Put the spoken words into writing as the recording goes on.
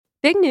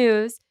Big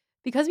news.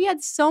 Because we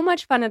had so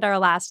much fun at our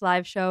last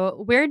live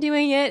show, we're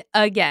doing it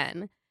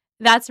again.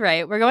 That's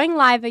right. We're going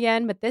live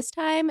again, but this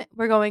time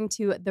we're going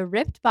to the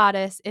Ripped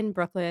Bodice in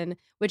Brooklyn,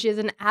 which is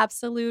an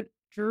absolute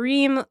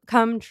dream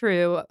come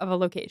true of a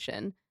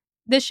location.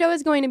 This show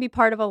is going to be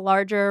part of a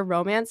larger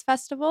romance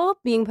festival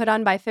being put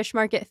on by Fish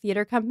Market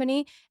Theater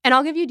Company, and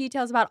I'll give you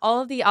details about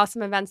all of the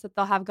awesome events that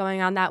they'll have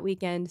going on that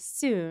weekend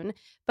soon.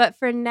 But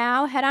for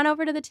now, head on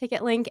over to the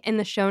ticket link in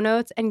the show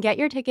notes and get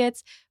your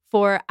tickets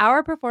for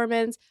our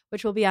performance,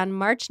 which will be on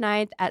March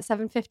 9th at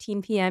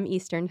 7:15 p.m.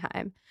 Eastern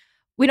Time.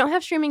 We don't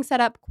have streaming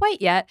set up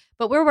quite yet,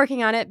 but we're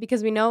working on it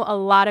because we know a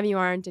lot of you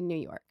aren't in New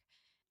York.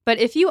 But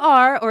if you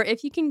are, or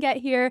if you can get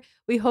here,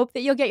 we hope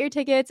that you'll get your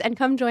tickets and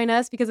come join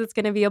us because it's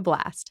going to be a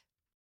blast.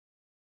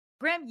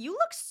 Graham, you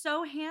look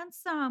so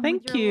handsome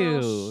Thank with your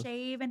little you.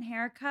 shave and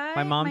haircut.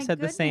 My mom said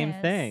the same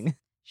goodness. thing.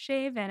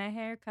 Shave and a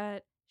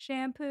haircut,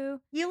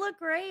 shampoo. You look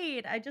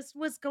great. I just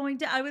was gonna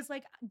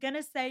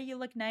say you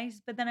look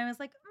nice, but then I was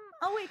like,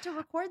 I'll wait to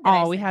record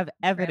that. Oh, we have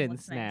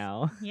evidence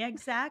now. Yeah,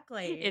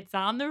 exactly. It's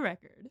on the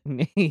record.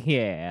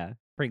 Yeah.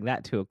 Bring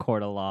that to a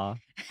court of law.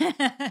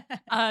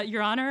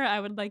 Your Honor, I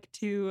would like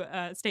to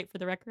state for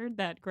the record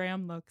that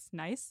Graham looks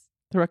nice.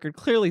 The record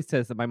clearly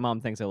says that my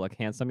mom thinks I look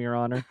handsome, Your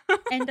Honor.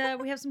 And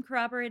we have some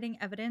corroborating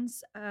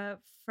evidence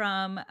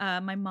from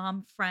my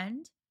mom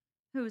friend,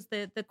 who's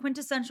the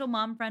quintessential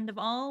mom friend of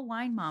all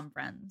wine mom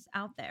friends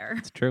out there.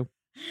 It's true.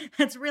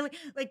 That's really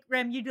like,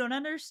 Graham, you don't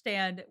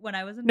understand. When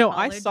I was in No,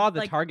 college, I saw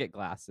the Target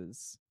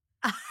glasses.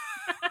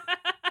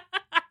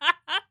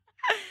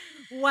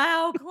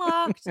 Wow,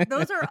 clocked.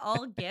 Those are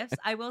all gifts.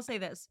 I will say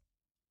this.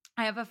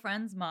 I have a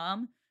friend's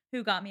mom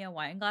who got me a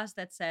wine glass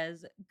that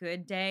says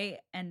good day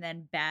and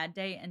then bad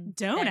day and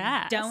Don't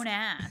ask. Don't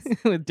ask.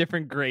 With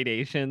different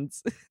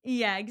gradations.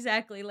 Yeah,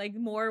 exactly. Like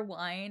more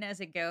wine as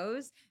it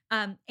goes.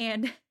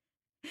 And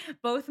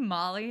both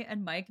Molly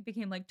and Mike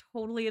became like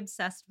totally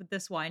obsessed with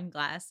this wine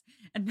glass.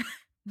 And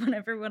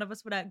whenever one of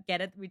us would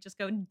get it, we just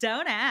go,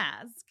 don't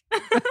ask.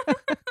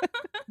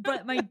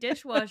 But my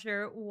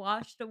dishwasher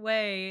washed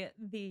away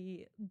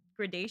the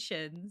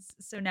gradations.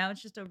 So now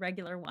it's just a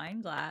regular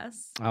wine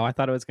glass. Oh, I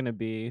thought it was going to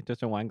be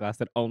just a wine glass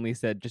that only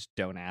said just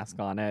don't ask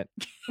on it.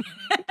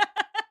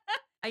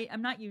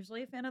 I'm not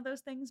usually a fan of those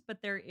things,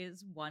 but there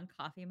is one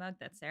coffee mug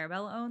that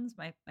Sarabelle owns,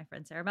 my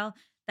friend Sarabelle,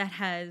 that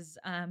has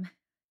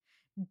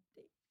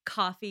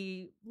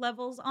coffee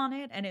levels on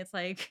it. And it's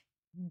like,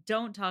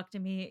 don't talk to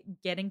me,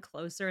 getting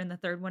closer. And the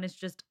third one is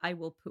just, I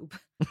will poop.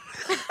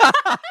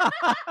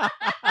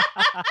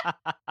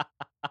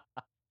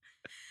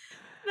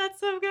 That's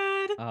so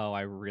good. Oh,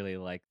 I really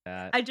like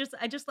that. I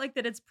just like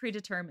that it's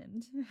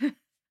predetermined.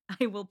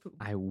 I will poop.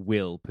 I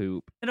will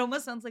poop. It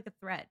almost sounds like a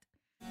threat.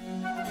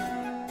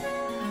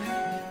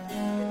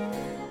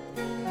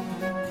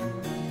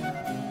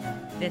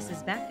 This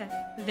is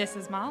Becca. This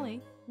is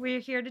Molly. We're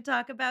here to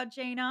talk about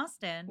Jane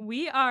Austen.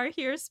 We are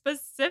here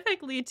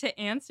specifically to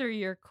answer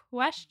your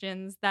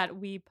questions that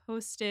we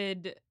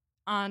posted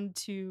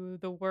onto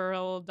the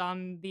world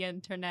on the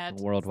internet.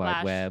 World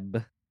Wide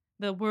Web.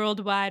 The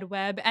World Wide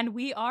Web. And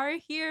we are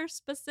here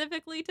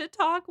specifically to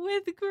talk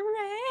with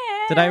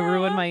Graham. Did I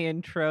ruin my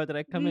intro? Did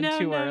I come in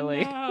too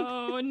early?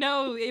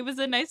 No, it was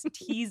a nice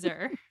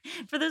teaser.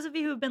 For those of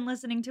you who've been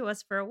listening to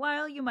us for a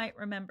while, you might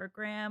remember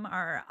Graham,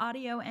 our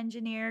audio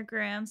engineer.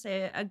 Graham,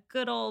 say a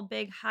good old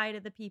big hi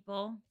to the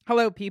people.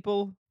 Hello,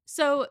 people.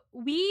 So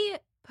we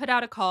put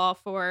out a call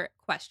for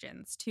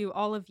questions to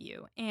all of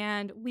you,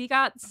 and we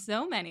got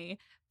so many,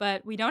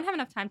 but we don't have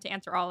enough time to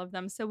answer all of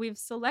them. So we've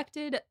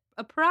selected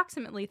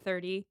approximately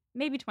 30,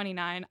 maybe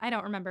 29. I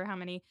don't remember how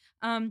many.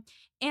 And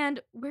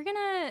we're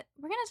gonna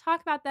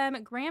talk about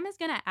them. Graham is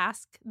gonna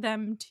ask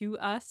them to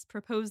us,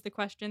 propose the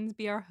questions,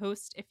 be our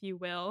host, if you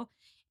will.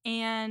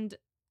 And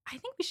I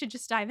think we should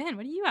just dive in.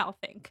 What do you all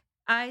think?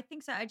 I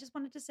think so. I just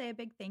wanted to say a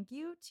big thank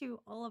you to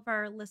all of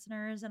our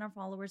listeners and our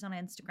followers on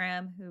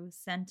Instagram who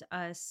sent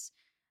us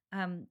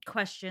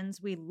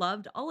questions. We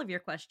loved all of your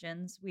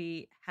questions.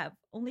 We have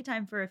only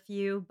time for a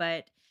few,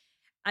 but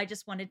I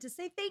just wanted to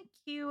say thank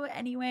you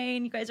anyway,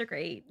 and you guys are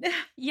great.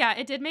 Yeah,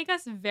 it did make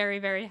us very,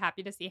 very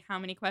happy to see how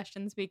many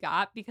questions we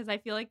got, because I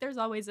feel like there's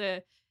always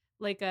oh,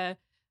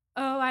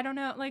 I don't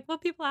know, like, well,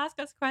 people ask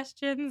us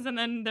questions and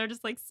then they're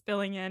just like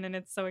spilling in, and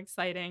it's so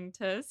exciting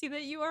to see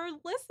that you are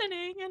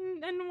listening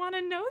and want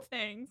to know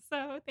things.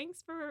 So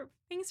thanks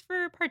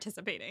for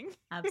participating.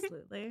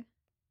 Absolutely.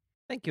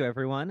 Thank you,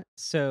 everyone.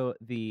 So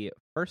the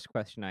first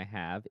question I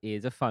have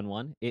is a fun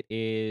one. It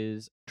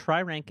is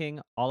try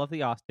ranking all of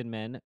the Austen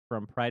men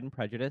from Pride and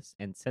Prejudice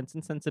and Sense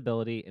and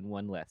Sensibility in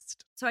one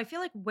list. So I feel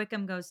like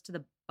Wickham goes to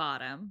the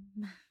bottom.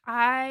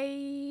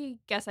 I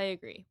guess I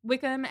agree.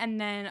 Wickham,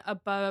 and then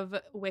above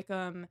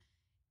Wickham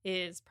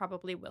is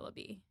probably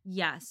Willoughby.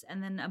 Yes,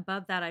 and then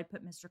above that I'd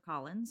put Mr.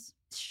 Collins.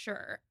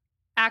 Sure.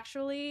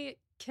 Actually,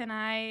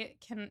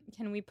 can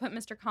we put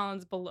Mr.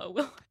 Collins below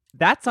Willoughby?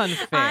 That's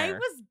unfair. I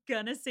was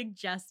gonna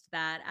suggest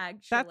that,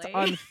 actually. That's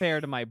unfair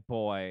to my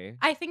boy.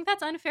 I think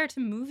that's unfair to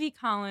movie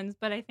Collins,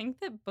 but I think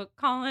that book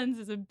Collins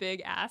is a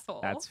big asshole.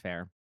 That's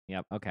fair.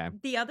 Yep. Okay.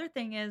 The other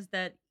thing is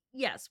that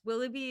yes,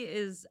 Willoughby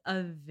is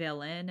a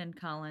villain and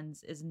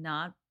Collins is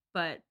not,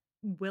 but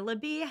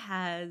Willoughby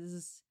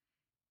has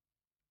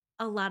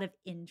a lot of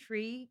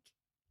intrigue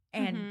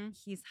and Mm-hmm.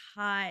 he's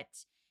hot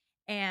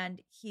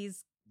and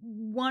he's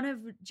one of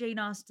Jane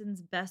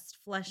Austen's best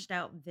fleshed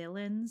out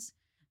villains.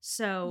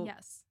 So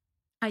Yes.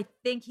 I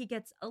think he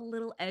gets a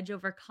little edge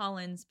over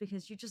Collins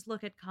because you just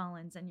look at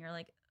Collins and you're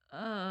like,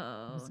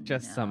 oh, It's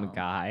just some no.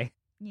 guy.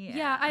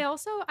 Yeah,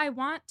 I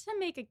want to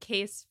make a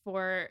case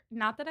for,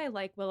 not that I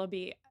like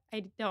Willoughby,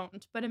 I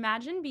don't, but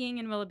imagine being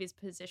in Willoughby's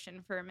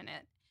position for a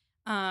minute.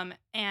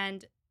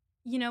 And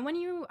you know when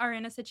you are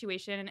in a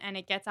situation and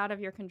it gets out of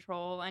your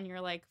control and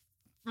you're like,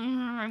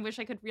 I wish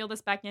I could reel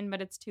this back in, but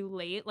it's too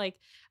late. Like,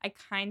 I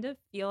kind of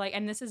feel like,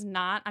 and this is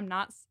not,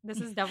 this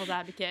is devil's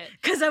advocate.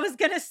 Because I was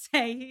gonna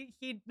say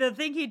the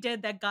thing he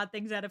did that got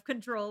things out of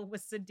control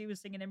was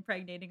seducing and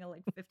impregnating a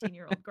like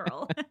 15-year-old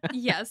girl.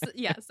 Yes,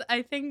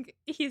 I think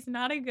he's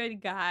not a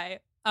good guy.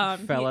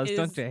 Fellas, he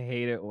don't is- you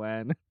hate it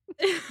when?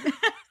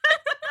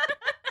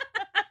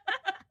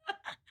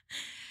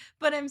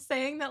 But I'm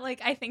saying that, like,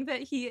 I think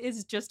that he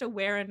is just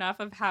aware enough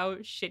of how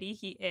shitty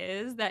he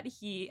is that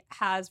he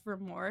has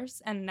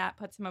remorse, and that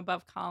puts him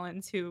above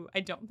Collins, who I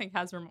don't think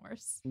has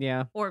remorse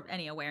Yeah. Or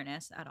any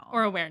awareness at all.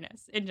 or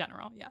awareness in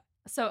general. Yeah.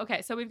 So,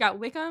 okay, so we've got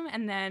Wickham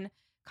and then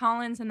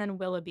Collins and then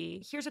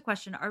Willoughby. Here's a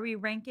question. Are we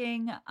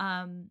ranking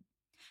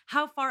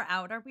how far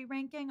out are we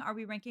ranking? Are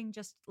we ranking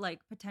just like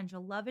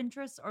potential love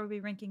interests or are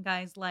we ranking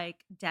guys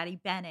like Daddy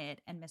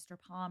Bennett and Mr.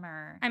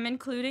 Palmer? I'm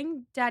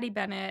including Daddy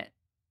Bennett,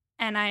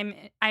 and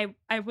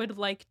I would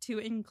like to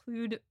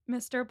include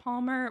Mr.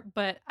 Palmer,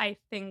 but I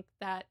think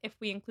that if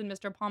we include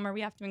Mr. Palmer, we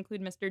have to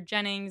include Mr.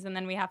 Jennings, and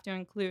then we have to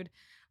include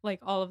like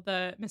all of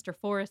the Mr.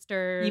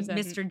 Forresters and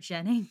Mr.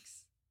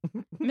 Jennings.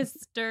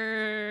 Mr.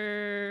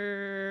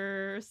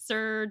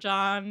 Sir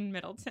John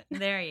Middleton.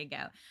 There you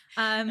go.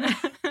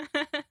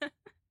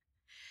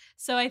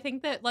 So I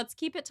think that let's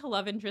keep it to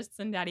love interests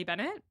and Daddy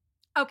Bennett.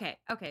 Okay.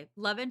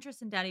 Love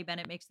interest and Daddy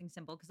Bennett makes things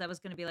simple because I was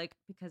going to be like,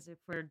 because if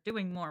we're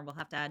doing more, we'll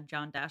have to add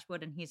John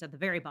Dashwood and he's at the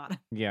very bottom.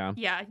 Yeah.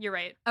 Yeah, you're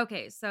right.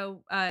 Okay,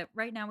 so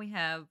right now we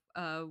have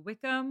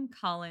Wickham,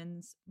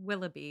 Collins,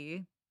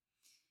 Willoughby.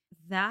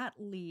 That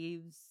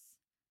leaves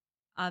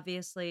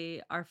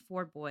obviously our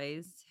four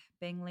boys: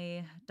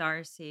 Bingley,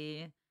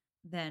 Darcy,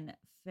 then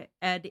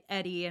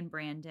Eddie and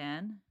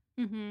Brandon,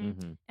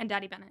 Mm-hmm. And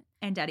Daddy Bennett.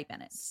 and Daddy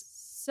Bennett.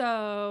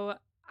 So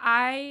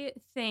I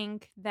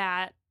think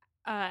that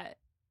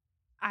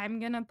I'm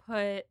gonna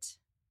put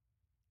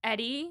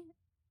Eddie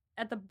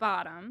at the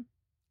bottom.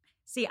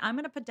 See, I'm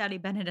gonna put Daddy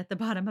Bennett at the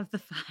bottom of the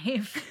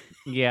five.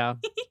 Yeah.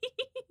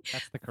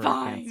 That's the correct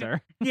Fine.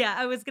 answer. Yeah,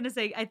 I was gonna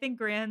say I think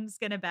Graham's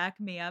gonna back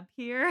me up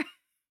here.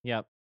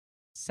 Yep.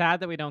 Sad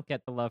that we don't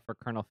get the love for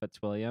Colonel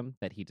Fitzwilliam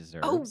that he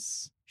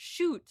deserves.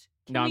 Shoot.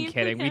 Can No, we I'm include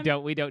kidding.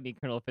 him? We don't need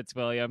Colonel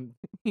Fitzwilliam.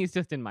 He's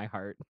just in my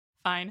heart.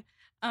 Fine.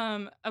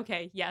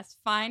 Okay, yes,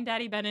 fine,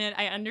 Daddy Bennett.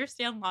 I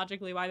understand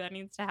logically why that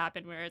needs to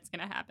happen where it's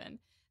gonna happen.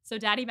 So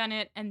Daddy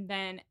Bennett and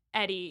then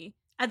Eddie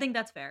I think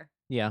that's fair.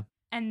 Yeah.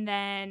 and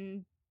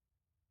then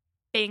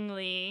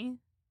Bingley.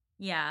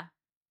 Yeah.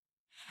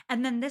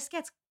 And then this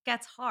gets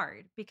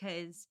hard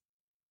because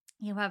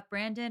you have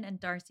Brandon and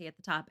Darcy at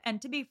the top.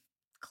 And to be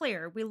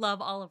clear, we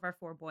love all of our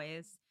four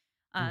boys.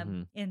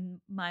 Mhm. In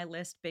my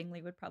list,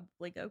 Bingley would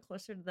probably go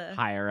closer to the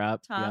Higher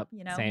up. top,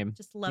 Yep. Same.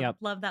 Just love Yep.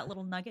 love that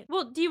little nugget.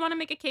 Well, do you want to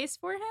make a case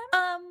for him?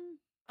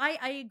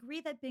 I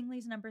agree that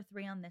Bingley's number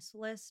 3 on this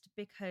list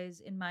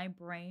because in my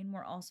brain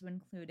we're also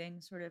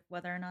including sort of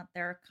whether or not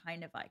they're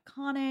kind of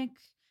iconic,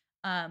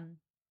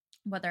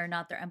 whether or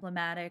not they're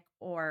emblematic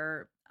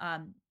or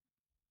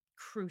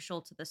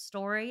crucial to the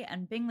story.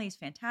 And Bingley's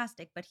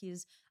fantastic, but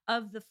he's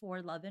of the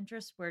 4 love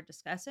interests we're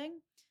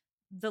discussing,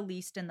 the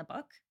least in the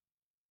book.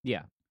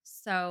 Yeah.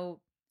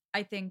 So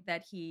I think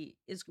that he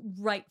is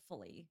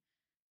rightfully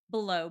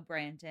below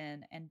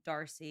Brandon and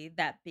Darcy.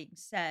 That being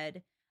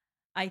said,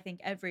 I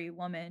think every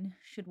woman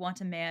should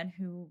want a man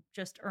who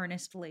just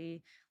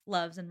earnestly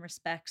loves and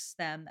respects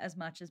them as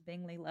much as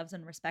Bingley loves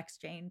and respects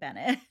Jane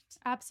Bennett.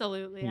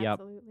 Absolutely, Yep.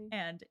 absolutely.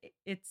 And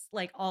it's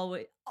like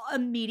always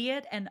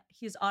immediate, and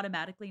he's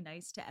automatically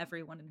nice to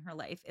everyone in her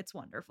life. It's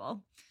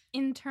wonderful.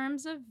 In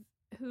terms of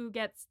who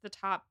gets the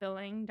top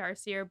billing,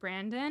 Darcy or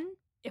Brandon,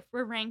 if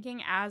we're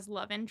ranking as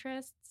love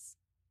interests,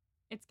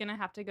 it's gonna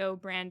have to go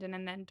Brandon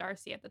and then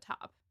Darcy at the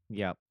top.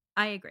 Yep.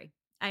 I agree.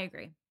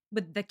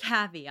 With the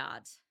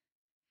caveat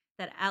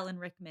that Alan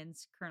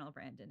Rickman's Colonel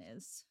Brandon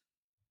is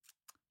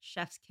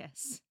chef's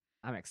kiss.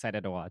 I'm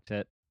excited to watch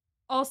it.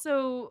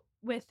 Also,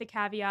 with the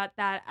caveat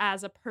that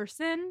as a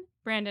person,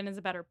 Brandon is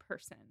a better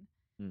person.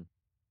 Hmm.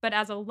 But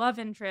as a love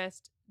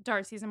interest,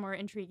 Darcy's a more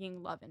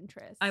intriguing love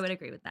interest. I would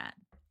agree with that.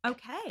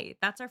 Okay,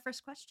 that's our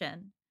first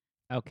question.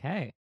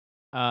 Okay.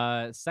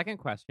 Second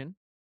question,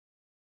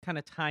 kind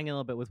of tying a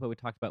little bit with what we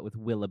talked about with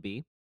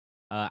Willoughby.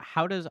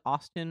 How does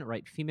Austen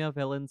write female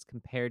villains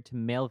compared to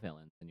male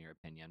villains, in your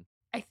opinion?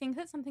 I think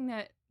that something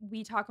that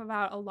we talk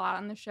about a lot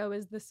on the show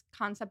is this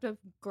concept of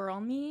girl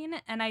mean.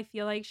 And I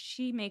feel like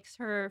she makes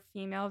her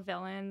female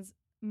villains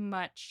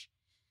much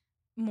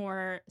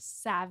more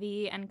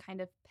savvy and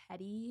kind of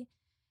petty,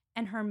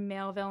 and her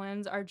male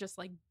villains are just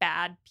like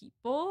bad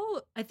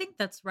people. I think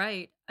that's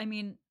right. I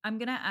mean, I'm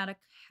going to add a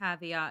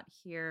caveat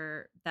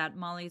here that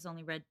Molly's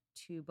only read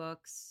 2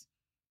 books,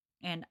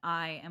 and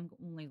I am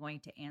only going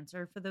to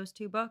answer for those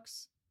 2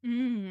 books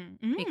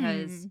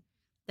because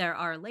there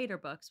are later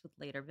books with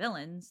later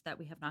villains that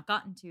we have not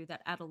gotten to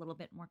that add a little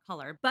bit more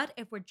color. But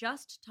if we're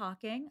just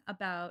talking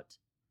about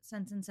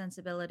Sense and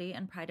Sensibility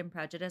and Pride and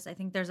Prejudice, I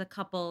think there's a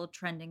couple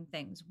trending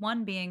things.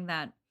 One being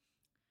that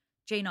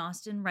Jane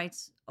Austen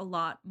writes a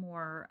lot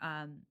more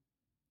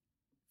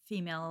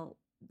female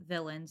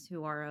villains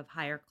who are of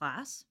higher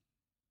class.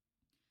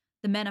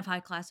 The men of high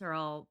class are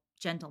all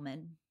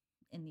gentlemen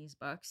in these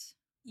books.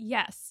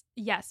 Yes,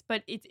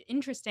 but it's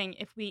interesting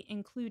if we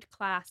include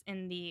class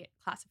in the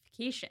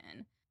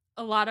classification.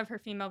 A lot of her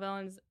female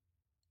villains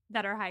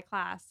that are high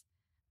class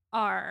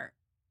are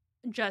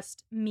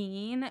just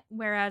mean,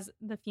 whereas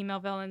the female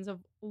villains of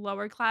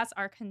lower class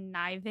are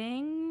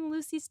conniving,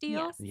 Lucy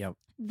Steele. Yes. Yep.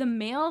 The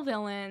male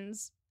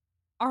villains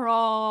are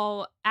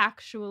all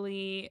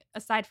actually,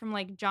 aside from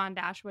like John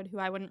Dashwood, who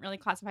I wouldn't really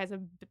classify as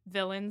a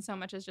villain so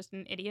much as just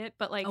an idiot,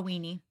 but like A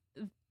weenie.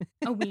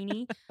 a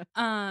weenie.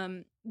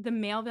 The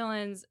male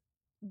villains,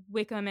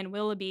 Wickham and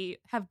Willoughby,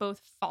 have both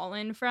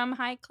fallen from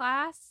high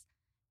class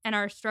and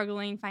are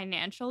struggling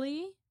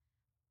financially.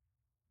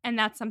 And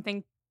that's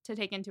something to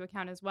take into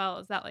account as well,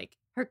 is that like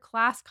her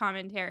class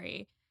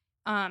commentary,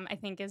 I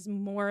think, is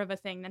more of a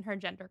thing than her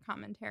gender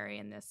commentary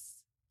in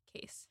this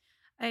case.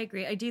 I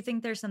agree. I do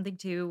think there's something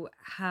to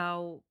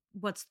how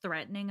what's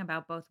threatening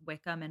about both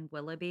Wickham and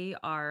Willoughby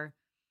are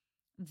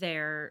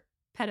their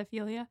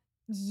Pedophilia.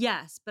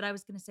 yes, but I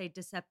was going to say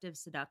deceptive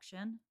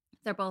seduction.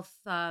 They're both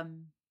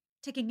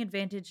taking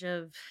advantage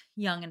of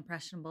young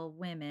impressionable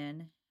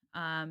women,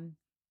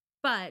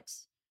 but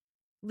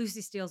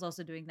Lucy Steele's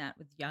also doing that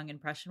with young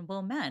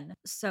impressionable men.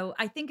 So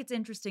I think it's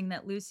interesting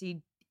that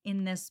Lucy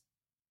in this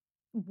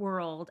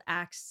world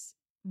acts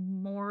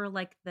more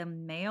like the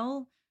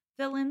male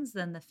villains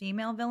than the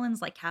female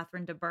villains, like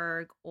Catherine de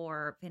Bourgh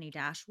or Penny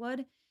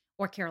Dashwood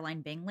or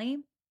Caroline Bingley.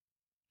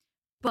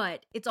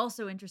 But it's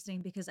also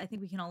interesting because I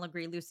think we can all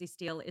agree Lucy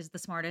Steele is the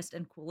smartest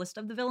and coolest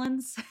of the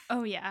villains.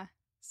 Oh, yeah.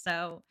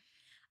 So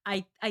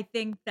I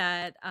think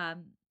that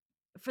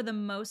for the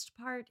most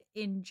part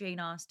in Jane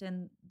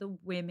Austen, the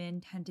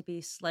women tend to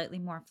be slightly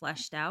more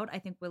fleshed out. I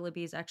think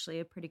Willoughby is actually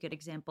a pretty good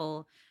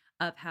example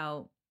of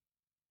how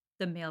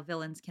the male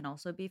villains can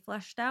also be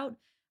fleshed out.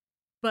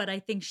 But I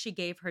think she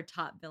gave her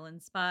top villain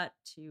spot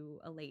to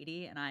a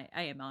lady, and I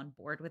am on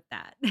board with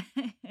that.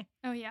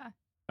 Oh, yeah.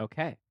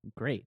 Okay,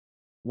 great.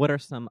 What are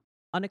some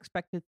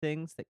unexpected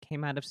things that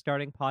came out of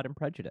starting Pod and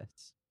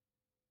Prejudice?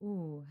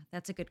 Ooh,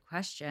 that's a good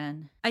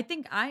question. I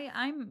think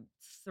I'm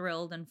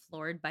thrilled and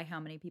floored by how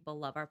many people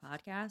love our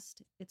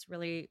podcast. It's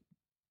really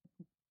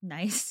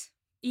nice.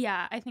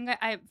 Yeah, I think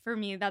I for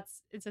me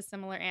it's a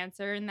similar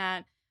answer in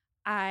that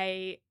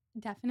I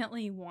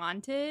definitely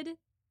wanted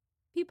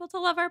people to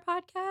love our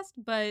podcast,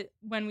 but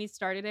when we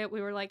started it, we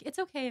were like, it's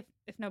okay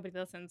if nobody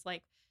listens.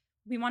 Like,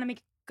 we want to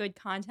make good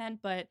content,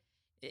 but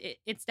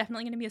it's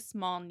definitely going to be a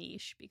small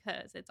niche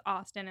because it's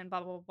Austen and blah,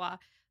 blah, blah, blah.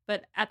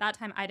 But at that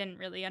time, I didn't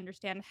really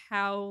understand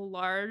how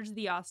large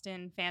the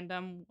Austen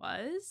fandom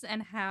was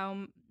and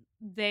how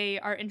they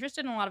are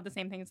interested in a lot of the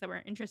same things that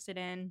we're interested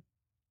in.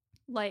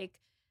 Like,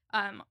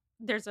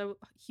 there's a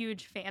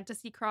huge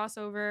fantasy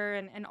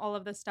crossover and all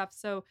of this stuff.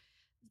 So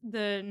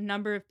the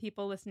number of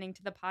people listening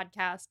to the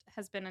podcast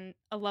has been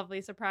a lovely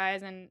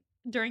surprise. And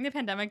during the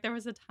pandemic, there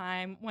was a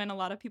time when a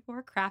lot of people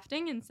were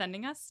crafting and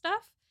sending us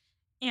stuff.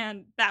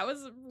 And that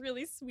was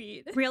really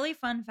sweet. Really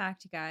fun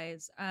fact,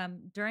 guys.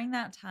 During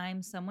that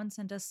time, someone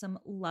sent us some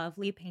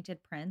lovely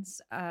painted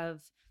prints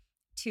of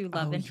 2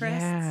 love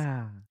interests.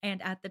 Yeah.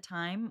 And at the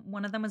time,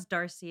 one of them was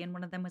Darcy and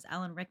one of them was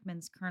Alan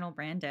Rickman's Colonel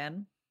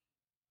Brandon.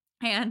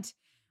 And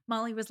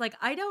Molly was like,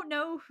 I don't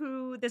know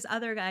who this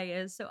other guy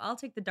is, so I'll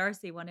take the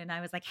Darcy one. And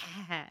I was like,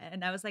 ha.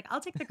 And I was like, I'll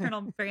take the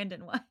Colonel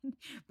Brandon one.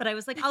 But I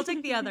was like, I'll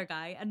take the other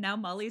guy. And now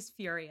Molly's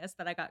furious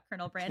that I got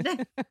Colonel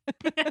Brandon.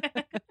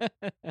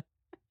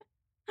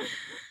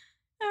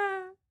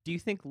 Do you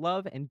think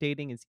love and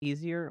dating is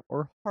easier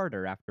or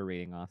harder after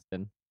reading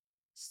Austen?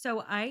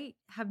 So I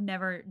have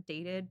never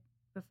dated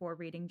before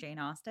reading Jane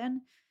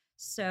Austen.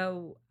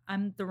 So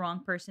I'm the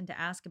wrong person to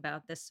ask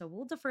about this. So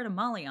we'll defer to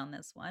Molly on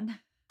this one.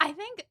 I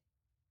think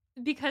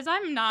because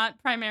I'm not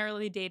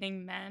primarily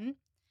dating men,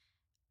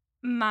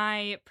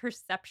 my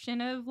perception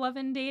of love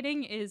and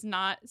dating is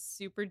not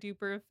super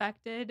duper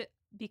affected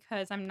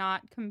because I'm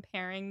not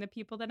comparing the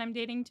people that I'm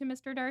dating to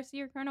Mr.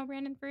 Darcy or Colonel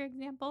Brandon, for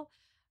example.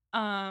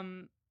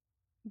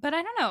 But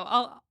I don't know.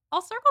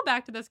 I'll circle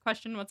back to this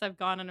question once I've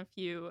gone on a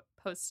few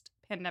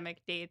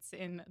post-pandemic dates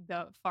in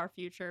the far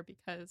future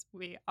because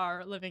we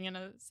are living in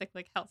a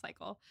cyclic health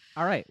cycle.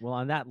 All right. Well,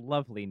 on that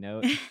lovely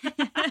note,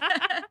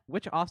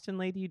 which Austen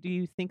lady do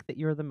you think that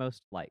you're the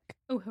most like?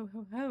 Oh, ho,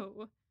 ho,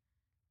 ho.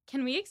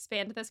 Can we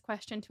expand this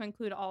question to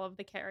include all of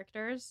the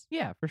characters?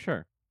 Yeah, for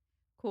sure.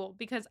 Cool,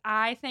 because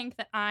I think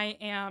that I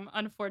am,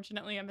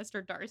 unfortunately, a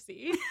Mr.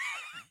 Darcy.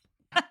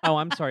 Oh,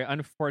 I'm sorry.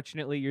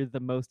 Unfortunately, you're the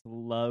most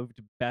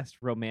loved, best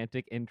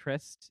romantic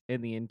interest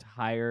in the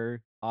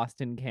entire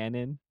Austen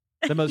canon.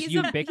 The most He's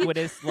a-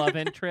 ubiquitous love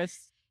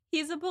interest.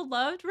 He's a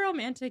beloved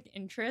romantic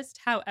interest.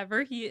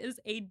 However, he is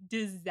a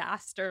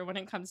disaster when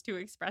it comes to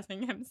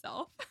expressing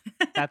himself.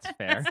 That's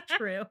fair. That's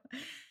true.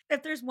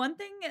 If there's one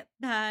thing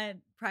that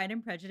Pride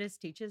and Prejudice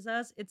teaches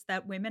us, it's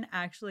that women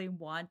actually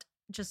want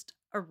just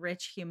a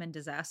rich human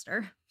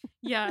disaster.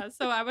 Yeah,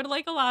 so I would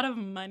like a lot of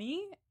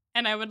money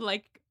and I would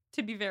like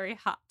to be very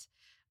hot.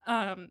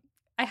 I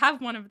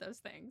have one of those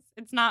things.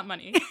 It's not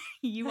money.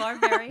 You are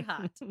very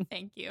hot.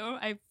 Thank you.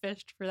 I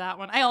fished for that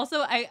one.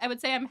 I would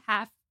say I'm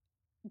half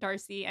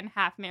Darcy and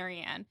half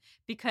Marianne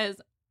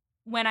because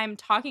when I'm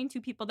talking to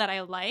people that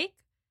I like,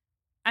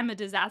 I'm a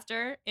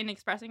disaster in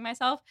expressing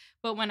myself.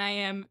 But when I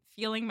am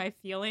feeling my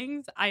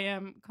feelings, I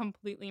am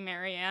completely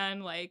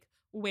Marianne, like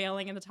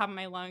wailing at the top of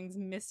my lungs,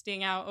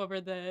 misting out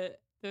over the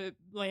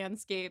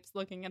landscapes,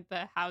 looking at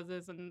the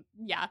houses, and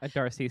yeah. A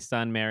Darcy's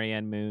son,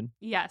 Marianne Moon.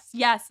 Yes,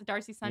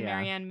 Darcy's son, Yeah.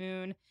 Marianne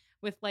Moon,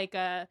 with like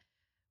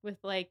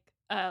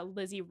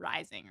Lizzie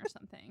Rising or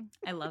something.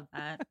 I love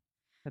that.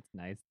 That's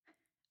nice.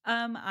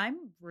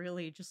 I'm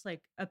really just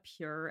like a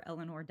pure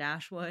Eleanor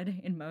Dashwood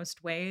in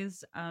most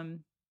ways.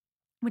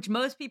 Which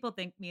most people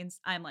think means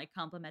I'm like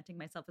complimenting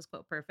myself as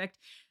quote perfect.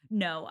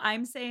 No,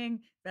 I'm saying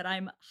that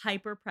I'm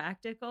hyper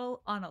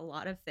practical on a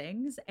lot of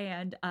things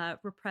and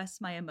repress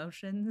my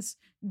emotions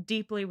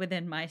deeply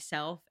within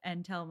myself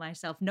and tell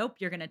myself, nope,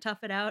 you're going to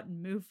tough it out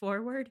and move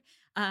forward,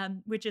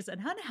 which is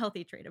an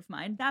unhealthy trait of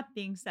mine. That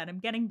being said, I'm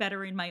getting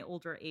better in my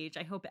older age.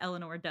 I hope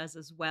Eleanor does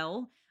as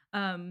well.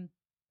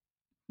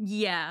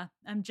 Yeah,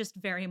 I'm just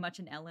very much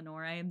an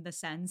Eleanor. I am the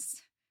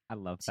sense I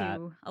love that.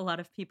 to a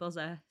lot of people's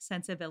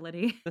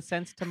sensibility. The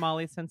sense to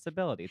Molly's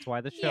sensibility. It's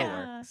why the show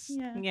Yeah, works.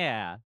 yeah.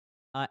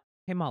 Yeah.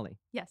 Hey, Molly,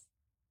 Yes.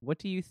 what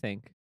do you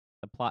think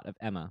the plot of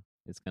Emma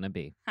is going to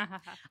be?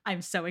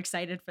 I'm so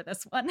excited for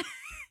this one.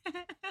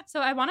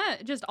 So I want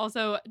to just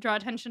also draw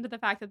attention to the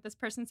fact that this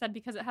person said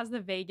because it has the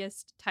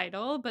vaguest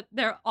title, but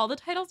all the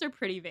titles are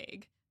pretty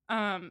vague.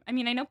 I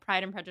mean, I know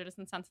Pride and Prejudice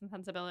and Sense and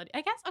Sensibility.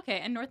 I guess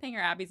okay, and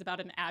Northanger Abbey is about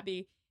an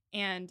abbey,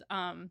 and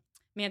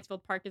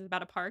Mansfield Park is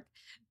about a park,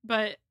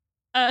 but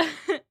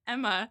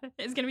Emma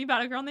is going to be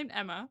about a girl named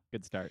Emma.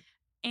 Good start.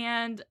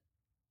 And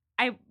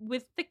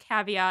with the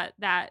caveat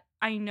that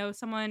I know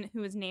someone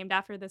who is named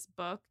after this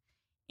book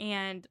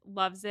and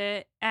loves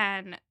it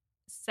and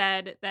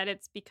said that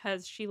it's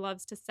because she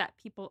loves to set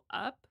people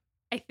up.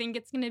 I think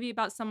it's going to be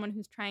about someone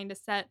who's trying to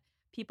set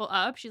people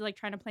up. She's like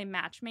trying to play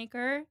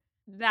matchmaker.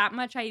 That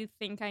much I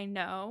think I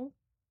know.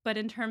 But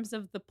in terms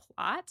of the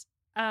plot,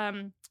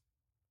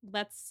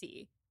 let's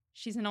see.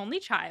 She's an only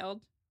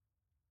child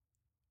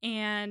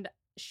and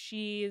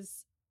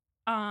she's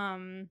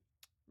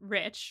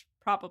rich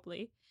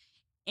probably,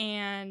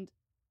 and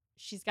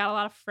she's got a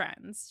lot of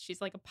friends.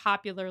 She's like a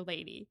popular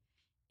lady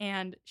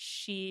and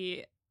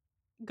she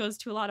goes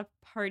to a lot of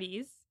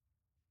parties.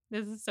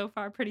 This is so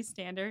far pretty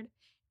standard.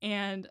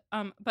 And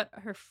but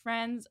her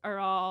friends are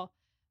all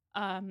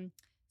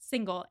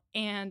single,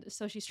 and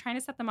so she's trying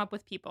to set them up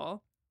with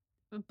people.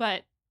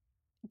 But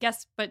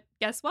guess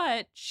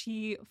what?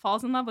 She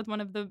falls in love with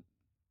one of the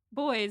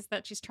boys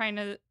that she's trying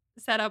to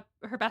set up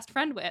her best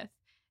friend with.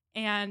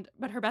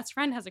 But her best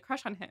friend has a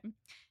crush on him.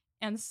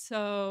 And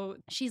so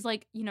she's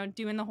like,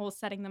 doing the whole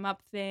setting them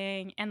up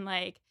thing, and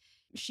like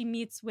she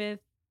meets with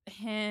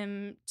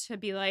him to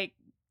be like,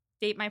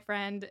 date my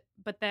friend,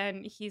 but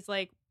then he's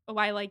like, oh,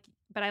 I like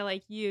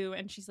you,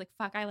 and she's like,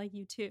 fuck, I like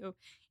you too.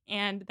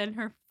 And then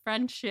her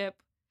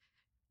friendship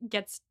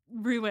gets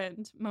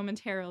ruined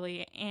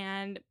momentarily,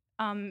 and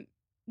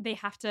they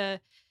have to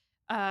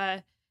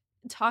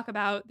talk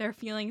about their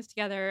feelings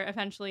together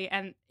eventually,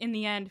 and in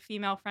the end,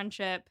 female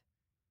friendship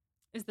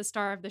is the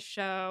star of the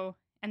show,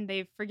 and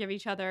they forgive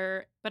each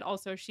other, but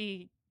also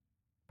she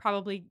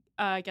probably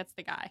gets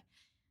the guy.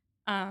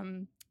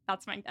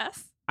 That's my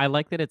guess. I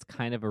like that it's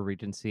kind of a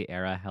Regency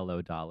era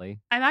Hello Dolly.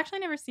 I've actually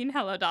never seen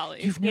Hello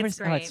Dolly. You've never It's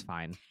seen. Oh, it's great.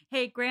 fine.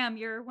 Hey, Graham,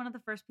 you're one of the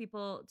first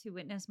people to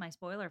witness my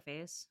spoiler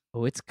face.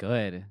 Oh, it's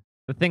good.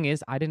 The thing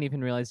is, I didn't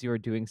even realize you were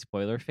doing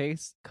spoiler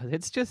face because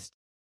it's just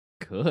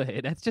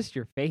good. That's just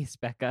your face,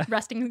 Becca.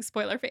 Resting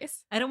spoiler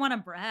face. I don't want to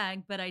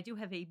brag, but I do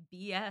have a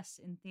BS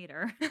in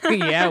theater.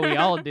 Yeah, we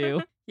all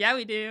do. Yeah,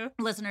 we do.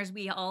 Listeners,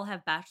 we all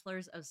have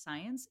Bachelors of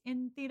Science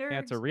in theater. Yeah,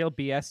 it's a real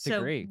BS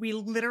degree. So we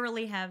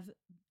literally have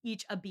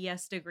each a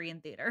BS degree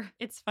in theater.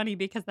 It's funny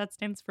because that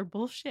stands for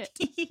bullshit.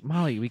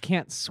 Molly, we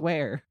can't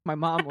swear. My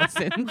mom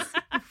listens.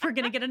 We're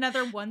going to get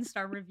another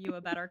 1-star review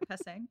about our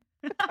cussing.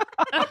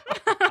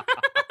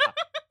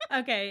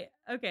 Okay,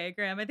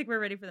 Graham, I think we're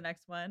ready for the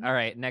next one. All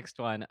right, next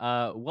one.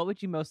 What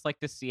would you most like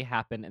to see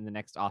happen in the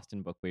next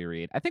Austen book we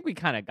read? I think we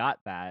kind of got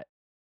that.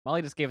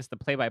 Molly just gave us the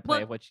play-by-play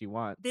Well, of what she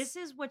wants. This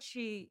is what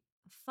she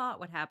thought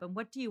would happen.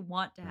 What do you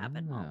want to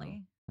happen, Oh.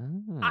 Molly?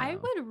 I Oh.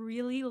 would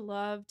really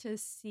love to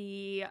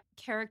see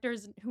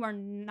characters who are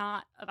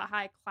not of a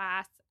high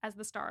class as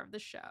the star of the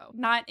show.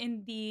 Not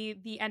in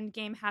the end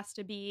game has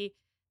to be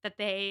that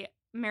they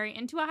marry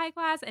into a high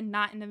class and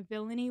not in a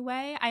villainy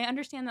way. I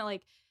understand that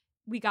like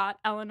we got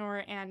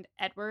Eleanor and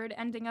Edward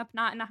ending up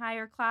not in a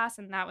higher class,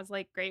 and that was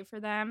like great for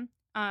them.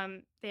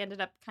 They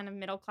ended up kind of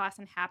middle class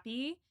and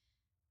happy.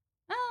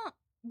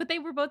 But they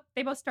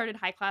both started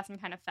high class and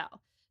kind of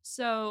fell.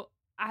 So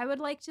I would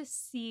like to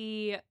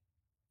see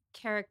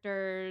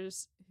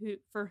characters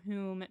for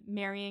whom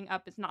marrying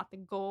up is not the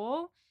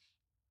goal,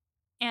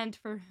 and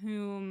for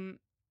whom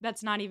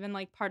that's not even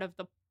like part of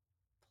the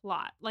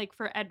plot. Like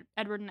for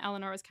Edward and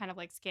Eleanor, was kind of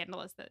like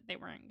scandalous that they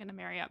weren't going to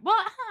marry up. Well,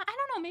 I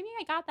don't know. Maybe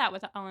I got that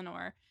with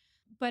Eleanor,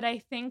 but I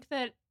think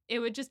that it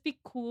would just be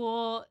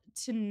cool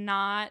to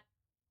not,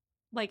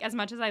 like, as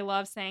much as I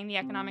love saying the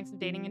economics of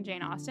dating in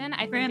Jane Austen,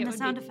 I think Ran it the would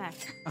sound be,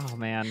 effect. Oh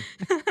man.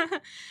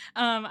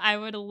 I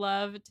would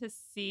love to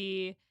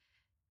see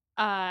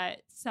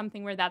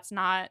something where that's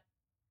not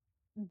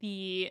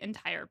the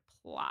entire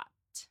plot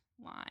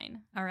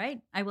line. All right.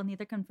 I will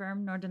neither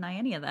confirm nor deny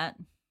any of that.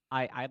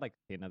 I'd like to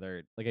see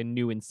another, like a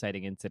new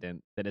inciting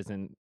incident that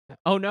isn't,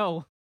 oh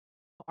no,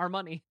 our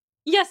money.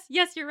 Yes,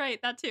 you're right.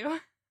 That too.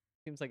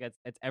 Seems like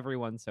it's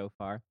everyone so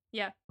far.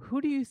 Yeah. Who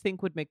do you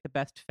think would make the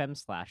best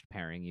femme/slash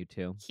pairing, you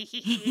two?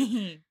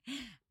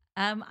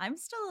 I'm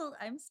still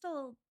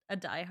a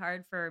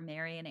diehard for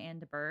Mary and Anne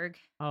de Berg.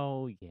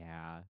 Oh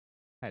yeah,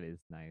 that is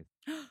nice.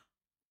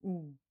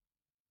 Ooh,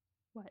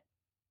 What?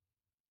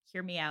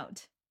 hear me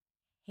out.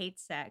 Hate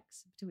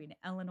sex between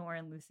Eleanor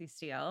and Lucy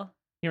Steele.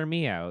 Hear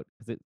me out,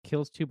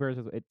 because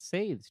it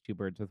saves two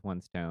birds with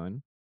one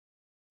stone.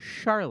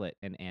 Charlotte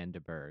and Anne de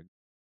Berg,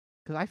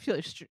 because I feel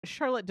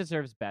Charlotte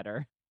deserves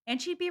better.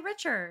 And she'd be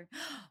richer.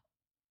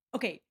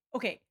 Okay.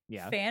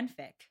 Yeah.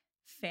 Fanfic.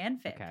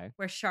 Okay.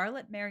 Where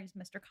Charlotte marries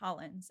Mr.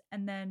 Collins,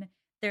 and then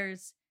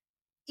there's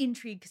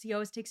intrigue because he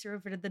always takes her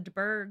over to the de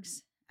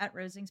Bergs at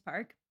Rosings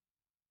Park.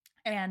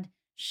 And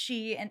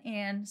she and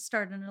Anne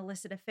start an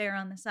illicit affair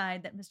on the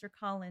side that Mr.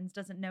 Collins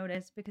doesn't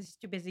notice because he's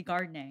too busy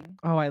gardening.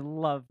 Oh, I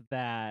love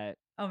that.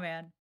 Oh,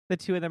 man. The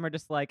two of them are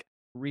just like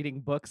reading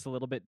books a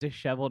little bit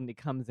disheveled, and he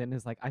comes in and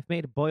is like, I've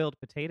made boiled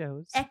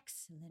potatoes.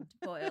 Excellent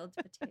boiled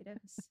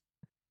potatoes.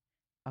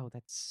 Oh,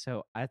 that's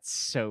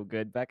so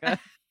good, Becca.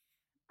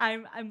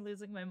 I'm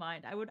losing my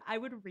mind. I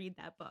would read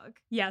that book.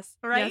 Yes.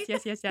 Right?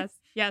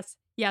 Yes.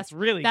 It's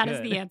really That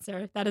good. is the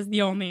answer. That is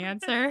the only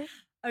answer.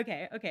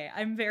 Okay.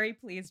 I'm very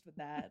pleased with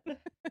that.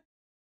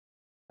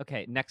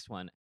 Okay, next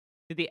one.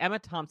 Did the Emma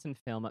Thompson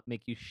film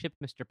make you ship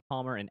Mr.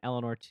 Palmer and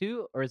Eleanor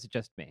too, or is it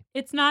just me?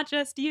 It's not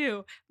just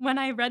you. When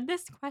I read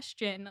this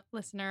question,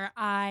 listener,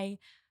 I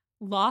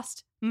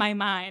lost my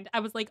mind. I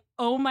was like,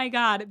 oh my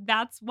God,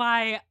 that's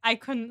why I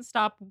couldn't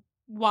stop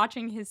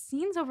watching his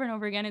scenes over and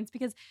over again. It's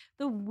because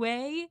the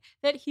way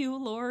that Hugh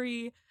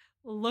Laurie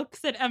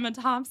looks at Emma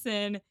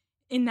Thompson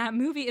in that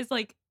movie is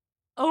like,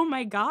 oh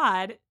my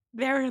God,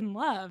 they're in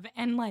love.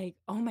 And like,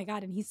 oh my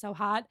God, and he's so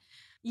hot.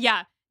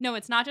 Yeah, no,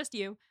 it's not just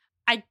you.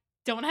 I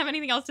don't have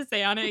anything else to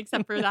say on it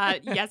except for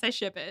that. Yes, I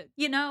ship it.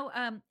 You know,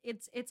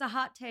 it's a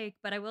hot take,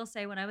 but I will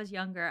say when I was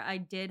younger, I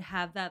did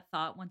have that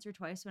thought once or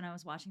twice when I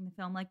was watching the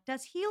film. Like,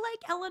 does he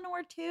like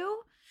Eleanor too?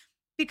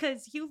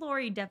 Because Hugh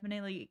Laurie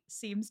definitely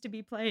seems to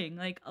be playing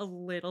like a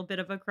little bit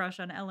of a crush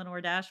on Eleanor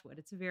Dashwood.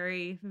 It's a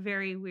very,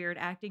 very weird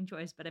acting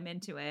choice, but I'm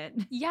into it.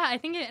 Yeah, I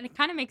think it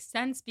kind of makes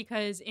sense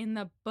because in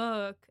the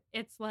book,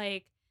 it's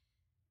like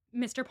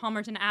Mr.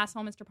 Palmer's an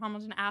asshole,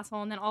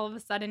 and then all of a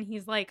sudden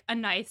he's like a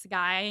nice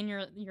guy, and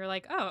you're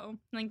like, oh,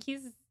 like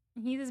he's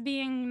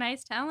being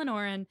nice to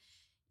Eleanor, and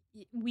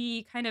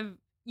we kind of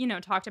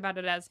talked about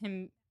it as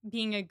him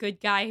being a good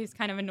guy who's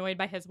kind of annoyed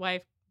by his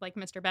wife, like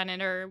Mr.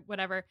 Bennet or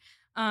whatever.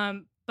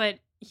 But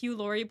Hugh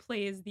Laurie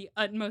plays the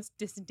utmost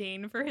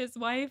disdain for his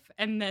wife,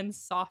 and then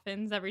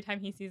softens every time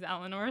he sees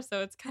Eleanor,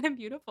 so it's kind of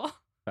beautiful.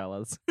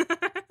 Fellas.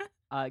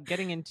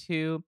 Getting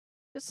into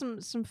just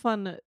some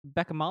fun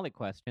Becca Molly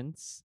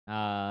questions.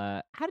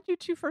 How did you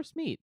two first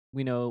meet?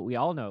 We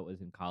all know it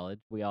was in college.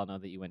 We all know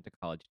that you went to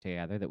college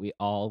together, that we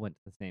all went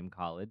to the same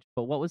college.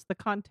 But what was the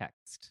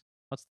context?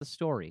 What's the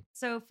story?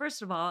 So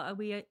first of all,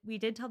 we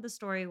did tell the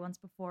story once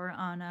before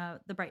on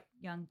the Bright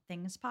Young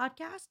Things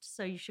podcast.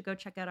 So you should go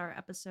check out our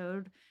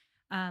episode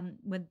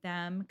with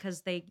them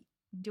because they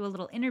do a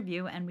little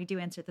interview and we do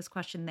answer this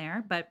question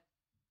there. But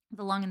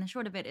the long and the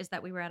short of it is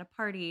that we were at a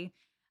party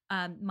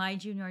my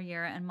junior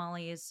year and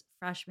Molly's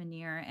freshman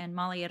year, and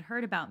Molly had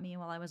heard about me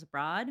while I was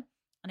abroad,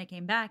 and I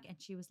came back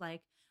and she was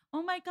like,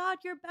 oh my God,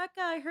 you're Becca.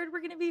 I heard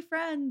we're going to be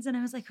friends. And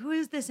I was like, who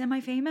is this? Am I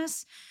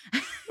famous?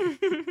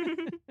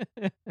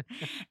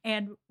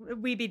 And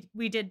we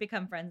did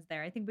become friends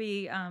there. I think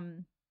we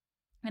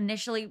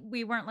initially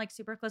we weren't like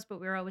super close,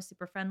 but we were always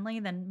super friendly.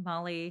 Then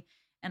Molly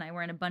and I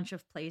were in a bunch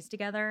of plays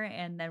together,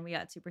 and then we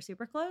got super,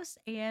 super close.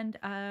 And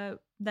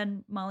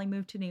then Molly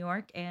moved to New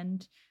York,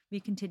 and we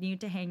continued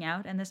to hang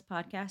out, and this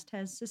podcast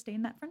has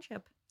sustained that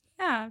friendship.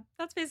 Yeah,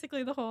 that's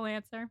basically the whole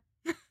answer.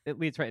 It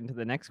leads right into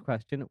the next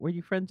question. Were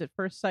you friends at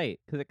first sight?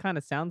 Because it kind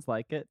of sounds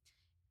like it.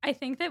 I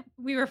think that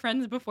we were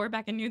friends before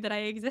Becca knew that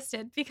I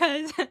existed,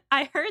 because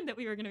I heard that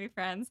we were going to be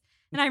friends,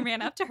 and I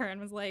ran up to her and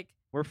was like,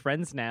 We're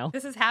friends now.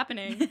 This is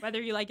happening,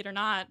 whether you like it or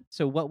not.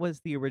 So what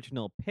was the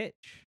original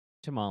pitch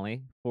to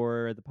Molly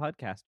for the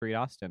podcast for Read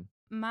Austin?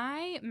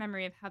 My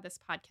memory of how this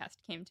podcast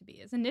came to be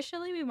is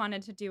initially we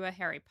wanted to do a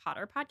Harry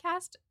Potter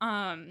podcast.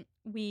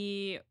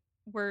 We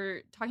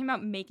were talking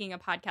about making a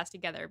podcast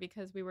together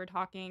because we were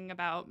talking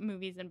about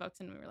movies and books,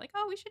 and we were like,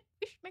 oh, we should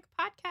make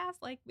a podcast.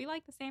 Like, we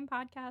like the same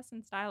podcasts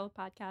and style of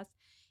podcasts.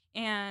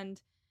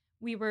 And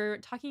we were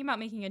talking about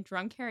making a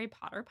Drunk Harry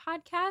Potter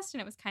podcast,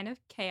 and it was kind of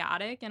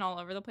chaotic and all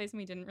over the place, and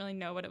we didn't really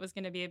know what it was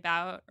going to be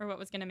about or what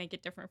was going to make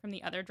it different from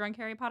the other Drunk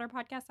Harry Potter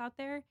podcasts out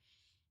there.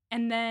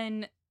 And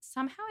then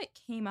somehow it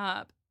came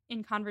up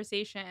in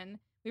conversation.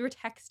 We were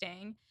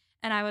texting,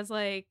 and I was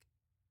like,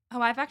 oh,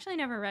 I've actually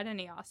never read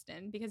any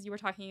Austen, because you were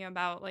talking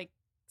about like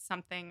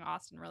something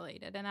Austen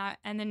related.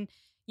 And then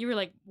you were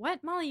like,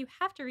 what, Molly, you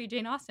have to read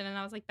Jane Austen. And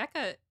I was like,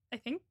 Becca, I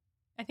think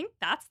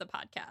that's the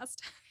podcast.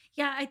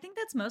 Yeah, I think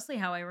that's mostly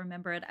how I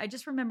remember it. I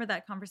just remember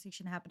that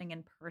conversation happening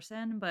in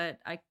person, but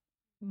I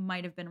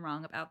might have been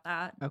wrong about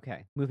that.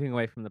 Okay, moving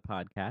away from the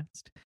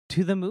podcast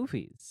to the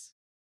movies.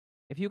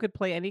 If you could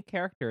play any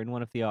character in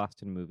one of the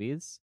Austen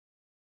movies,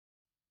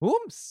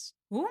 whomst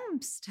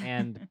Whoomst.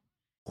 and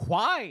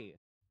why?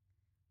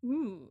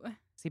 Ooh.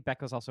 See,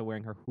 Becca's also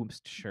wearing her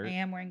whomst shirt. I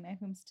am wearing my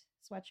Whoomst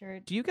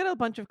sweatshirt. Do you get a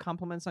bunch of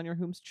compliments on your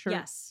whomst shirt?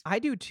 Yes. I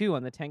do too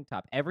on the tank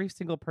top. Every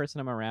single person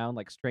I'm around,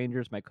 like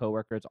strangers, my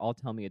coworkers, all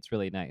tell me it's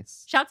really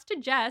nice. Shouts to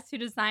Jess, who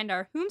designed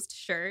our Whomst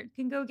shirt.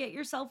 You can go get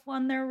yourself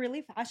one. They're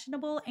really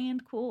fashionable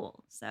and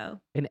cool.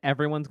 And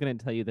everyone's going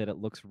to tell you that it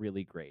looks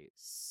really great.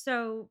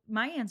 So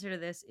my answer to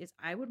this is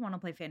I would want to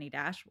play Fanny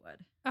Dashwood.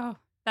 Oh,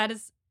 that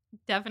is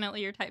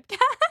definitely your typecast.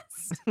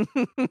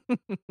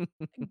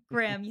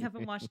 Graham, you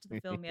haven't watched the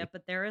film yet,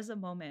 but there is a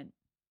moment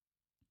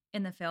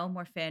in the film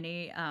where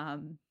Fanny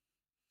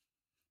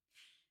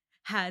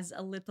has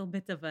a little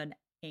bit of an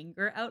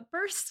anger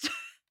outburst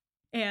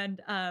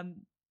and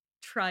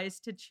tries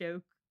to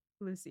choke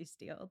Lucy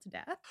Steele to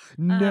death.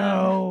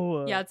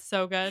 No. Yeah, it's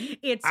so good.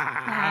 It's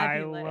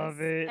fabulous. I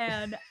love it.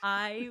 And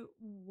I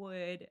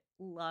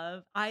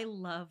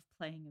love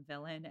playing a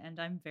villain, and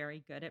I'm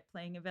very good at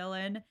playing a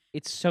villain.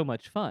 It's so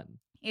much fun.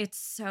 It's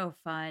so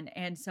fun.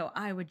 And so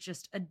I would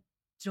just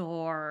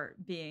adore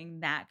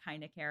being that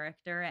kind of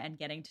character and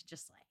getting to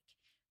just like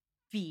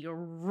be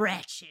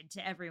wretched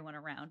to everyone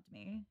around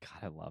me.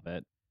 God, I love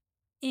it.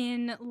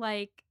 In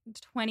like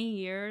 20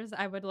 years,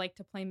 I would like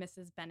to play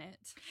Mrs. Bennet.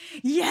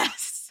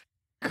 Yes.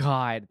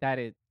 God, that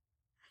is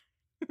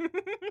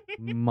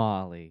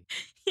Molly.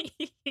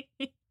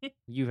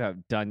 You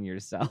have done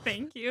yourself.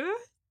 Thank you.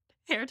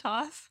 Hair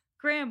toss.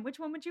 Graham, which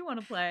one would you want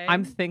to play?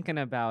 I'm thinking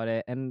about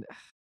it, and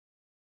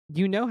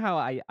you know how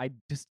I'm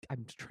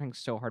trying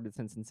so hard with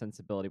Sense and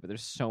Sensibility, but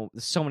there's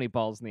so many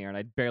balls in the air, and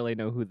I barely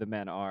know who the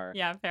men are.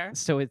 Yeah, fair.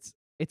 So it's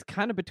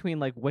kind of between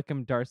like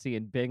Wickham, Darcy,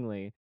 and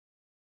Bingley,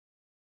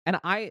 and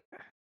I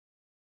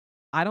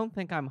don't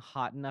think I'm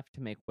hot enough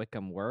to make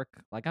Wickham work.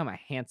 Like, I'm a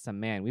handsome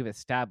man. We've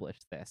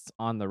established this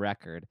on the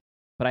record,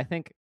 but I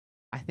think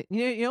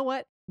you know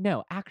what?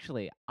 No,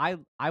 actually, I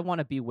want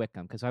to be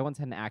Wickham, because I once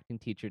had an acting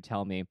teacher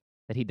tell me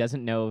that he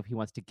doesn't know if he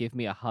wants to give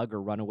me a hug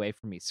or run away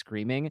from me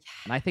screaming.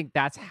 And I think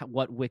that's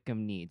what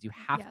Wickham needs. You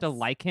have to Yes.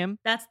 like him.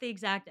 That's the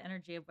exact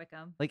energy of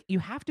Wickham. Like, you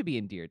have to be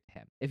endeared to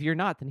him. If you're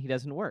not, then he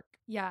doesn't work.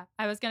 Yeah,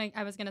 I was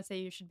gonna say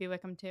you should be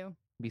Wickham too. It'd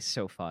be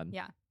so fun.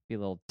 Yeah. Be a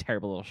little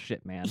terrible little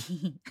shit man.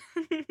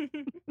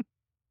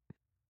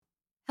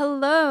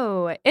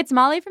 Hello, it's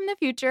Molly from the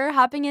future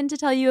hopping in to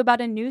tell you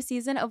about a new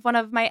season of one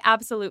of my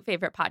absolute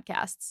favorite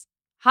podcasts.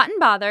 Hot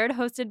and Bothered,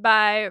 hosted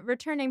by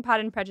returning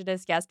Pod and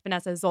Prejudice guest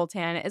Vanessa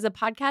Zoltan, is a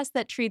podcast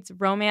that treats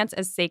romance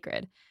as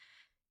sacred.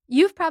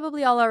 You've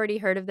probably all already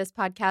heard of this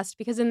podcast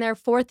because in their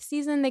 4th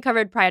season, they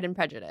covered Pride and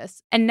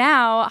Prejudice. And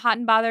now, Hot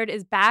and Bothered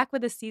is back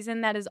with a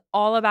season that is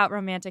all about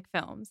romantic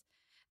films.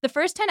 The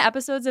first 10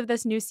 episodes of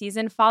this new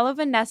season follow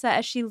Vanessa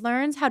as she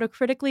learns how to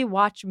critically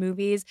watch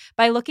movies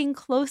by looking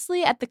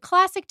closely at the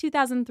classic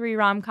 2003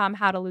 rom-com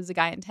How to Lose a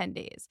Guy in 10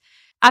 Days.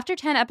 After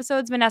 10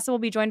 episodes, Vanessa will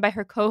be joined by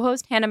her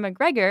co-host Hannah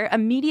McGregor, a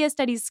media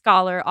studies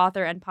scholar,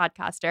 author, and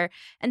podcaster,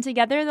 and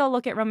together they'll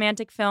look at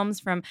romantic films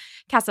from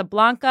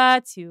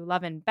Casablanca to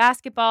Love and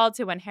Basketball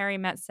to When Harry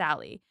Met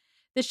Sally.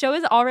 The show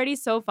is already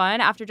so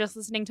fun after just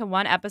listening to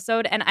one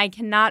episode, and I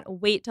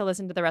cannot wait to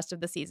listen to the rest of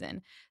the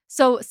season.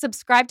 So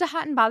subscribe to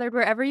Hot and Bothered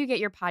wherever you get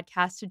your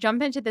podcasts to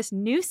jump into this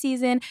new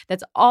season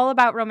that's all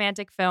about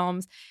romantic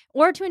films,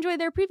 or to enjoy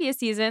their previous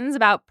seasons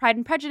about Pride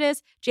and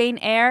Prejudice, Jane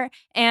Eyre,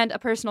 and a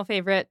personal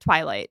favorite,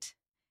 Twilight.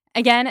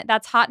 Again,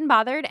 that's Hot and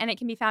Bothered, and it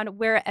can be found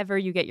wherever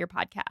you get your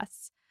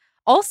podcasts.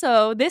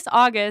 Also, this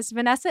August,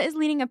 Vanessa is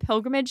leading a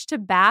pilgrimage to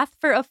Bath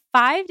for a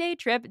 5-day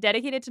trip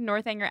dedicated to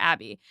Northanger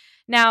Abbey.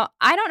 Now,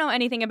 I don't know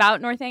anything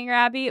about Northanger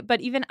Abbey, but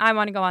even I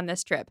want to go on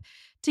this trip.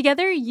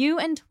 Together, you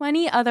and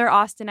 20 other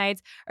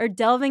Austinites are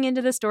delving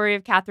into the story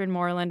of Catherine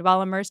Morland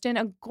while immersed in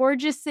a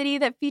gorgeous city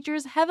that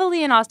features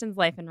heavily in Austen's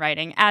life and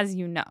writing, as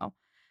you know.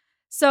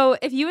 So,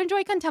 if you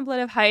enjoy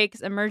contemplative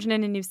hikes, immersion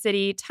in a new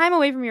city, time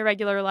away from your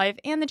regular life,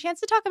 and the chance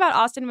to talk about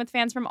Austin with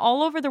fans from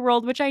all over the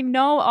world, which I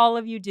know all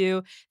of you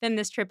do, then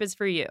this trip is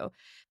for you.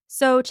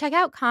 So, check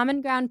out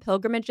Common Ground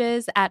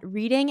Pilgrimages at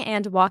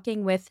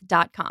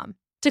readingandwalkingwith.com.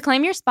 To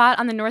claim your spot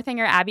on the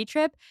Northanger Abbey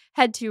trip,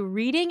 head to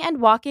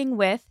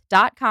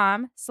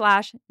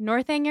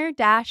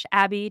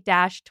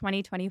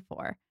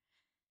readingandwalkingwith.com/Northanger-Abbey-2024.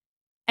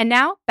 And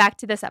now, back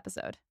to this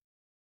episode.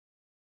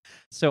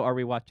 So, are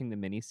we watching the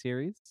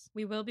miniseries?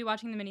 We will be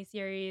watching the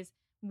miniseries.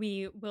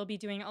 We will be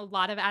doing a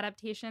lot of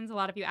adaptations. A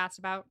lot of you asked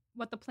about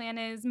what the plan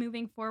is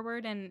moving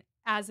forward. And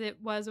as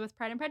it was with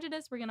Pride and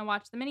Prejudice, we're going to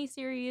watch the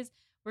miniseries.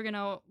 We're going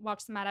to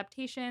watch some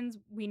adaptations.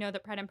 We know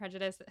that Pride and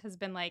Prejudice has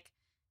been like,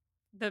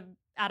 the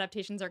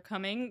adaptations are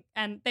coming,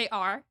 and they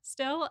are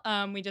still.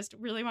 We just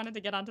really wanted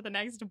to get onto the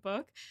next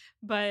book.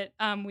 But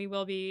we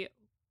will be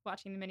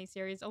watching the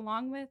miniseries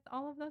along with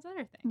all of those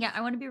other things. Yeah,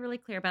 I want to be really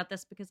clear about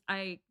this because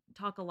I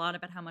talk a lot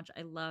about how much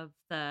I love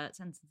the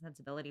Sense and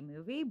Sensibility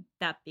movie.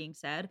 That being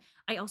said,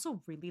 I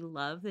also really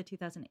love the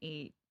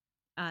 2008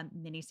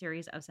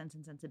 miniseries of Sense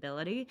and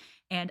Sensibility,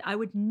 and I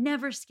would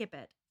never skip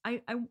it. I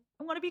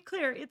want to be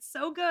clear; it's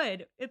so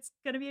good. It's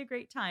gonna be a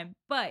great time.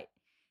 But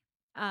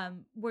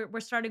we're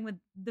starting with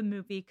the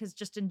movie because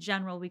just in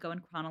general we go in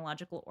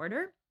chronological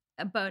order.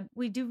 But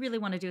we do really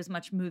want to do as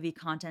much movie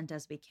content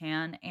as we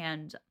can,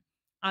 and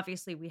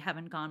obviously, we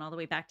haven't gone all the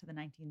way back to the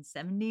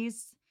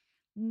 1970s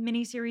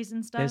miniseries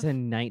and stuff. There's a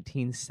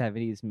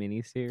 1970s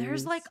miniseries.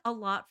 There's like a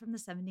lot from the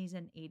 70s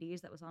and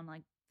 80s that was on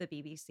like the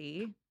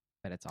BBC.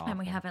 But it's awful. And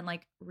we haven't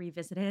like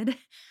revisited.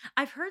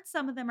 I've heard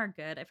some of them are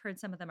good. I've heard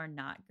some of them are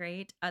not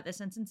great. The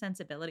Sense and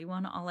Sensibility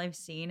one, all I've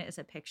seen is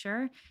a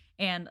picture.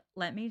 And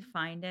let me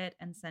find it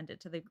and send it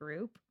to the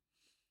group.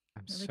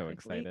 I'm really so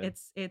quickly. excited.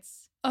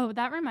 It's Oh,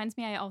 that reminds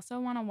me. I also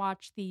want to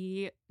watch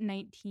the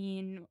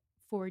 1940s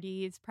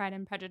Pride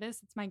and Prejudice.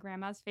 It's my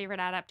grandma's favorite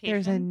adaptation.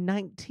 There's a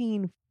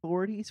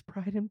 1940s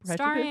Pride and Prejudice?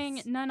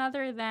 starring none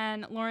other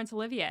than Laurence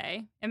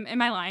Olivier.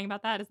 Am I lying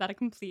about that? Is that a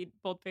complete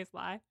bold-faced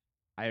lie?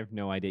 I have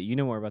no idea. You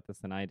know more about this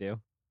than I do.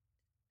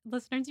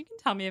 Listeners, you can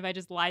tell me if I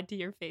just lied to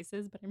your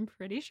faces, but I'm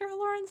pretty sure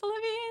Laurence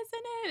Olivier is in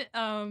it.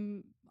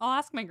 I'll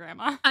ask my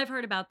grandma. I've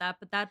heard about that,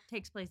 but that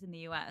takes place in the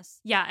US.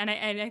 Yeah, and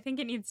I think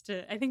it needs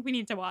to. I think we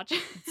need to watch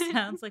it. It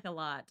sounds like a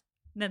lot.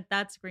 That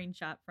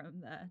screenshot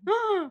from the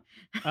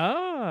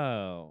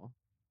Oh.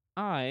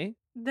 I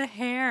The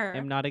hair.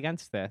 am not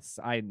against this.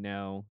 I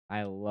know.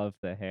 I love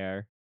the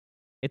hair.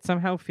 It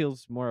somehow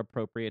feels more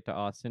appropriate to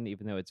Austin,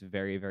 even though it's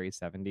very, very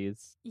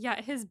 70s.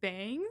 Yeah, his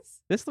bangs.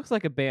 This looks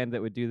like a band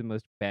that would do the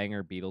most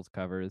banger Beatles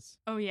covers.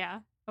 Oh yeah.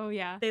 Oh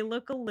yeah. they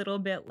look a little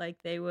bit like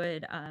they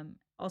would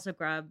also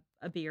grab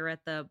a beer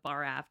at the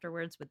bar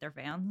afterwards with their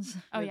fans.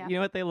 Oh yeah. You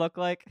know what they look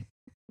like?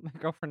 My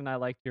girlfriend and I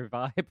liked your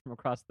vibe from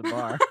across the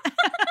bar.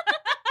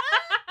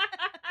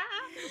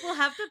 We'll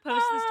have to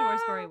post this to our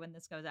story when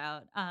this goes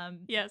out.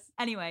 Yes.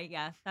 Anyway,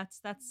 yeah,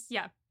 that's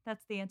Yeah.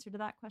 that's the answer to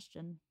that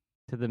question.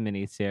 To the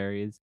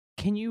miniseries.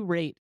 Can you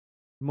rate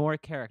more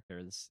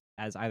characters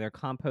as either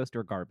compost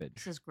or garbage?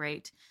 This is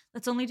great.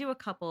 Let's only do a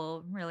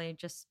couple, really,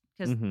 just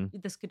because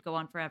Mhm. this could go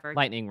on forever.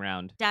 Lightning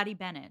round. Daddy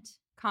Bennett,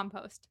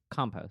 Compost.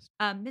 Compost.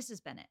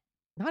 Mrs. Bennett.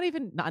 Not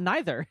even,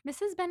 neither.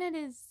 Mrs. Bennett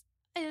is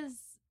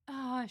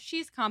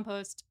she's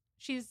compost.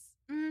 She's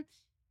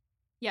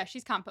yeah,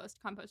 she's compost.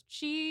 Compost.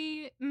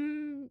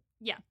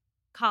 Yeah.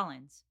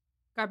 Collins.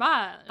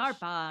 Garbage.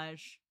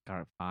 Garbage.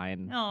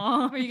 Fine.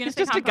 Oh, Were you gonna He's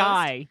say just a compost?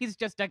 guy. He's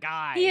just a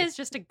guy. He is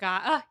just a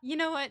guy. You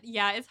know what?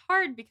 Yeah, it's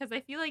hard because I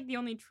feel like the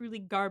only truly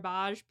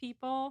garbage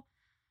people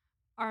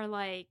are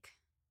like.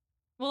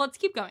 Well, let's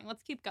keep going.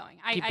 Let's keep going.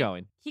 Keep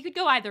going. He could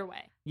go either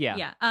way. Yeah.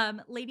 Yeah.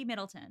 Lady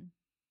Middleton.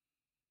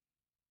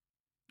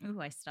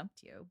 Ooh, I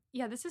stumped you.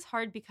 Yeah, this is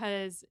hard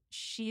because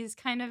she's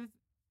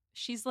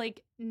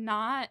like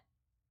not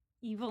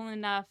evil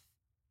enough.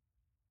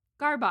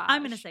 Garbage.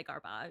 I'm gonna say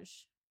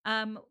garbage.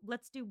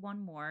 Let's do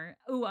one more.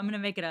 Ooh, I'm gonna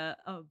make it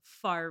a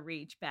far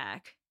reach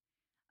back.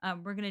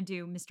 We're gonna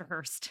do Mr.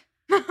 Hurst.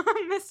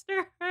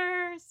 Mr.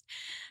 Hurst.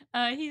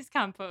 He's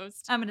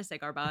compost. I'm gonna say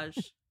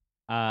garbage.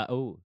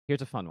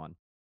 Here's a fun one.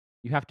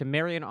 You have to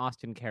marry an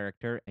Austen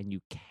character and you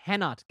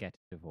cannot get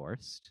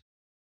divorced.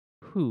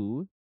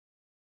 Whomst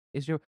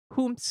is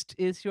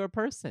your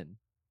person?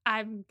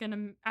 I'm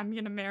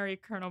gonna marry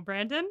Colonel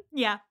Brandon.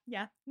 yeah.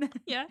 Yeah.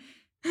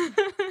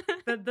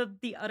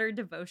 The utter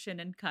devotion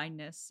and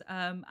kindness.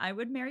 I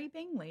would marry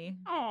Bingley.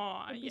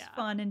 Oh, It was yeah.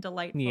 fun and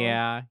delightful.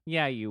 Yeah,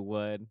 you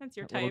would. That's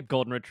your That little type.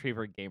 golden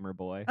retriever gamer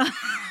boy.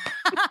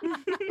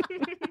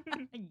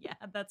 Yeah,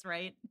 that's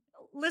right.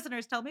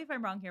 Listeners, tell me if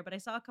I'm wrong here, but I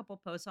saw a couple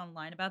posts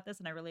online about this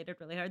and I related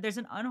really hard. There's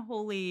an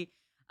unholy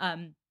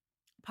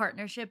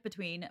partnership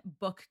between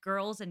book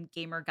girls and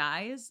gamer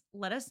guys.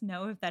 Let us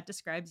know if that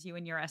describes you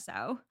and your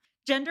SO.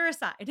 Gender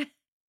aside.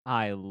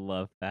 I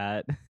love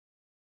that.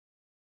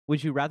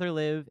 Would you rather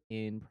live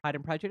in Pride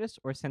and Prejudice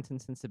or Sense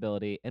and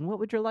Sensibility? And what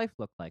would your life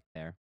look like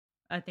there?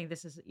 I think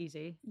this is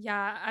easy.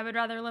 Yeah, I would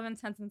rather live in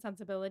Sense and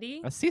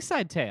Sensibility. A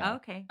Seaside Tale.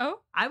 Okay. Oh,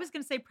 I was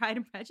gonna say Pride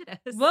and Prejudice.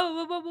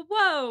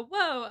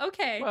 whoa.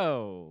 Okay.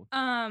 Whoa.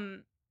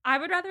 I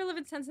would rather live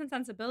in Sense and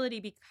Sensibility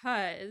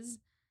because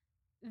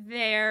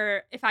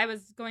if I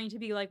was going to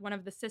be like one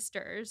of the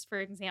sisters, for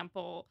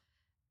example,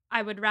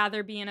 I would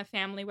rather be in a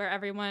family where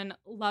everyone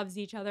loves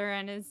each other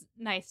and is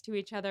nice to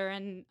each other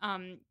and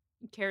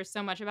cares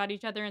so much about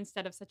each other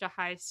instead of such a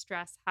high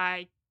stress,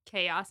 high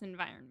chaos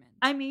environment.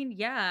 I mean,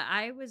 yeah,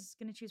 I was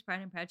gonna choose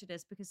Pride and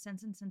Prejudice because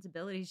Sense and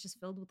Sensibility is just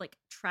filled with like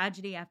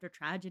tragedy after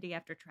tragedy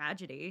after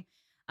tragedy.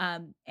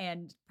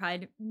 And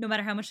Pride, no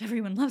matter how much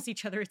everyone loves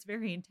each other, it's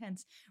very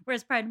intense.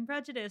 Whereas Pride and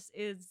Prejudice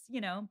is,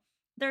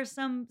 there's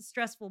some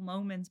stressful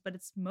moments, but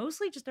it's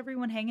mostly just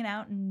everyone hanging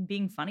out and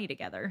being funny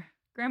together.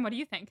 Graham, what do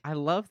you think? I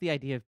love the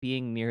idea of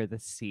being near the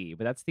sea,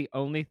 but that's the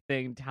only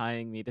thing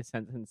tying me to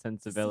Sense and It's a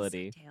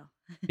Sensibility. seaside tale.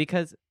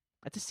 Because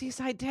it's a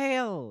seaside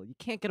tale. You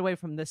can't get away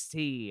from the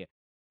sea.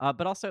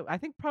 But also, I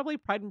think probably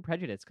Pride and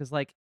Prejudice, because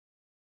like,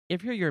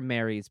 if you're your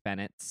Marys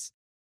Bennets,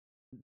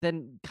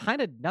 then kind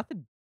of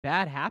nothing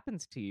bad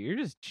happens to you. You're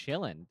just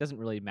chilling. Doesn't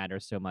really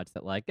matter so much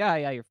that like,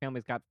 yeah, your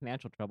family's got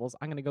financial troubles.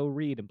 I'm gonna go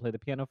read and play the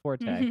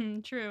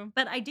pianoforte. True.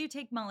 But I do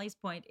take Molly's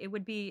point. It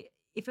would be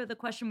if the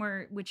question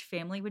were which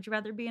family would you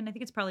rather be in, I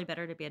think it's probably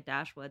better to be a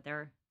Dashwood.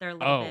 They're a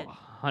little bit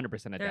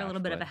 100% they're a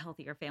little bit of a Dashwood.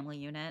 healthier family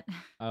unit.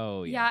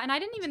 Oh Yeah, yeah. and I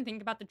didn't even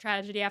think about the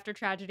tragedy after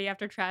tragedy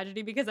after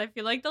tragedy because I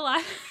feel like the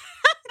last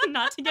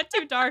not to get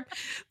too dark,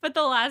 but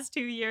the last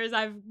 2 years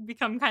I've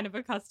become kind of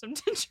accustomed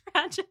to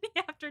tragedy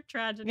after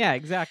tragedy. Yeah,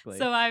 exactly.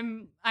 So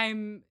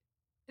I'm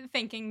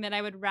thinking that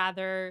I would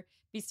rather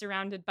be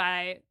surrounded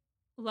by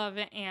love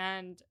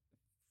and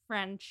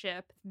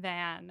friendship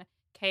than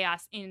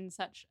chaos in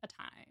such a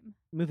time.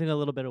 Moving a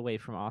little bit away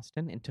from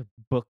Austen into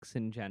books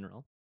in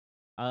general.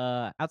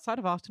 Outside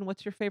of Austen,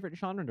 what's your favorite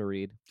genre to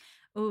read?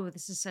 Oh,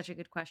 this is such a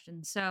good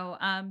question. So,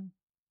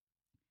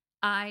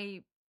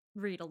 I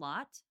read a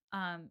lot,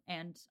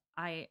 and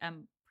I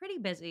am pretty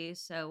busy.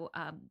 So,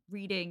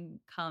 reading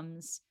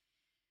comes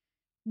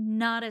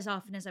not as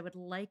often as I would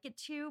like it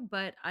to,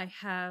 but I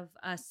have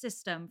a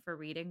system for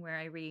reading where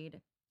I read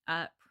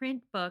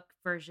print book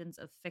versions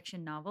of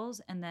fiction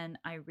novels, and then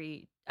I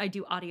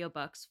do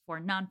audiobooks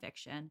for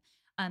nonfiction.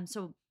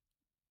 So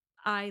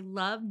I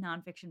love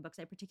nonfiction books.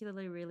 I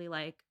particularly really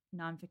like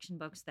nonfiction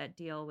books that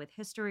deal with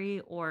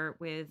history or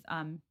with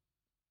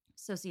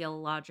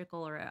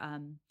sociological or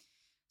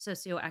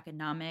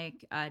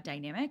socioeconomic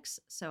dynamics.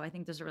 So I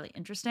think those are really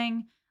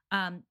interesting.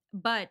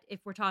 But if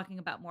we're talking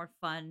about more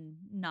fun,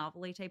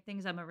 novelty type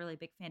things, I'm a really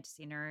big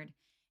fantasy nerd.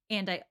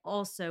 And I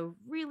also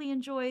really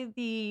enjoy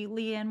the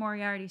Leanne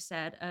Moriarty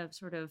set of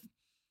sort of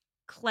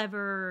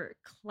clever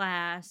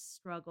class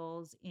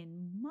struggles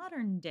in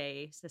modern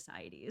day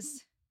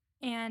societies.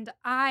 And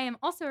I am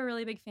also a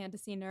really big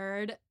fantasy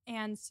nerd.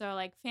 And so,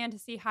 like,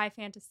 fantasy, high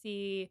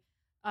fantasy,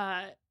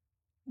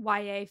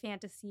 YA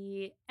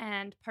fantasy,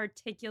 and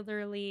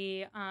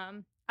particularly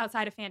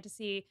outside of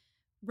fantasy,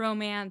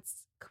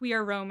 romance,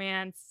 queer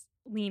romance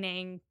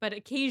leaning. But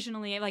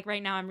occasionally, like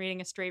right now, I'm reading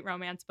a straight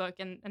romance book,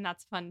 and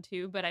that's fun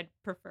too, but I'd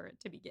prefer it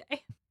to be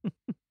gay.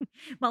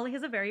 Molly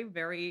has a very,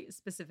 very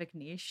specific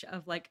niche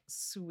of like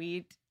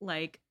sweet,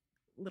 like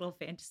little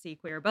fantasy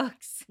queer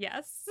books.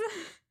 Yes.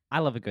 I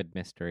love a good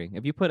mystery.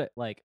 If you put it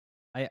like,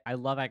 I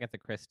love Agatha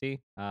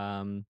Christie.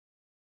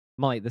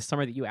 Molly, the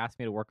summer that you asked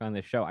me to work on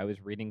this show, I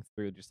was reading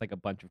through just like a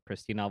bunch of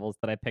Christie novels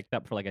that I picked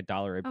up for like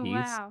 $1 a Oh, piece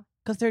wow.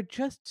 because they're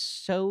just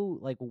so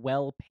like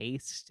well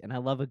paced, and I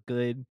love a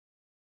good.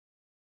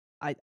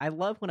 I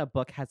love when a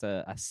book has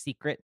a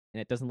secret and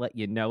it doesn't let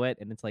you know it,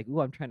 and it's like,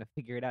 ooh, I'm trying to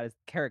figure it out as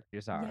the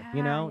characters are.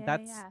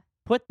 Yeah.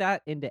 Put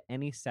that into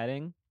any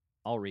setting,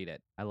 I'll read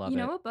it. I love You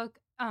it. know, a book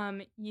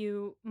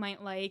you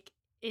might like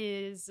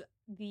is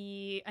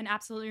An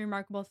Absolutely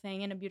Remarkable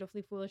Thing and a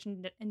Beautifully Foolish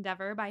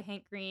Endeavor by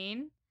Hank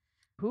Green.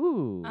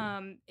 Ooh,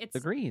 It's the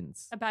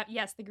Greens. about,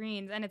 yes, the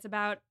Greens, and it's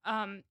about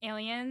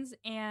aliens,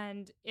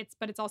 and it's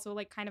also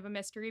like kind of a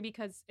mystery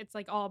because it's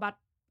like all about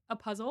a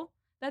puzzle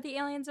that the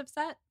aliens have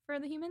set for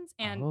the humans,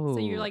 and so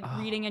you're like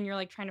reading and you're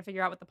like trying to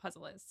figure out what the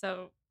puzzle is.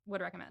 So would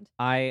recommend.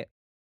 I'm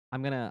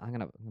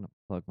gonna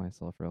plug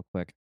myself real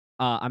quick.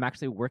 I'm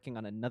actually working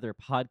on another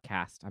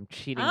podcast. I'm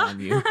cheating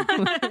on you.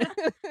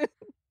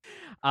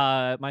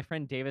 My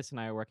friend Davis and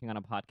I are working on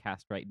a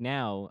podcast right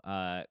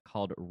now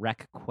called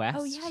Rec Quest.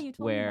 Oh, yeah, you told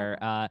me where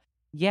about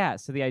yeah,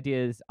 so the idea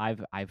is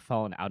I've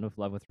fallen out of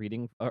love with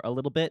reading a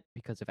little bit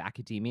because of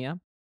academia.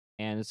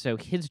 And so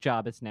his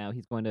job is now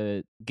he's going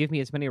to give me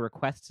as many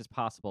requests as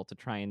possible to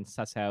try and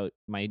suss out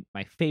my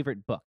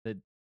favorite book, the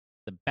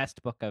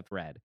best book I've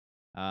read.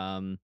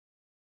 And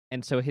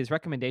so his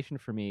recommendation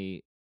for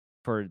me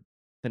for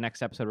the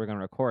next episode we're going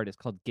to record is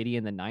called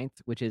Gideon the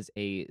Ninth, which is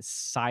a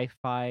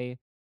sci-fi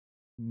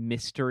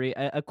mystery,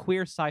 a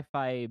queer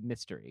sci-fi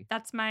mystery.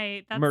 That's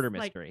Murder like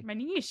mystery. my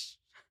niche.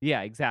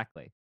 Yeah,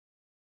 exactly.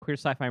 Queer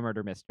sci-fi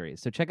murder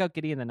mysteries. So check out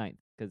Gideon the Ninth,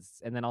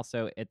 and then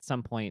also at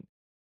some point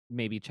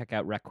maybe check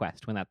out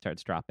RecQuest when that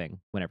starts dropping,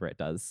 whenever it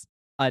does.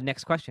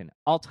 Next question: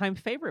 all-time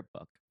favorite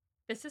book?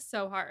 This is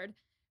so hard.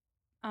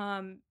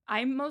 I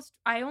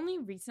only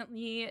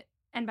recently,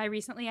 and by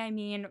recently I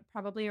mean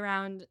probably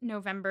around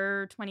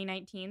November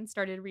 2019,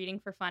 started reading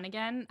for fun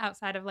again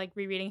outside of like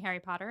rereading Harry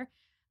Potter,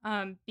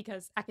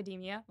 because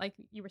academia, like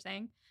you were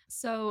saying.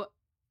 So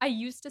I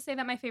used to say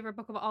that my favorite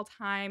book of all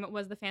time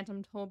was The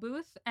Phantom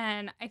Tollbooth,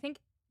 and I think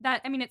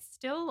that, I mean, it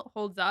still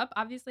holds up.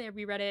 Obviously, I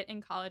reread it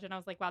in college and I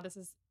was like, wow, this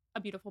is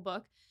a beautiful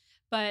book.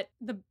 But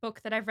the book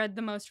that I've read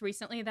the most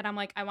recently that I'm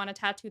like, I want to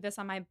tattoo this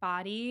on my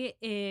body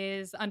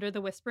is Under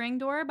the Whispering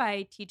Door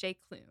by TJ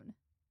Klune.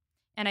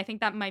 And I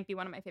think that might be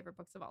one of my favorite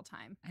books of all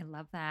time. I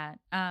love that.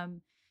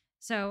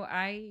 So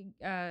I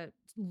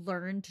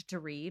learned to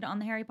read on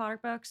the Harry Potter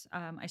books.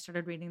 I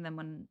started reading them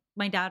when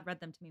my dad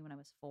read them to me when I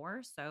was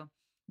 4, so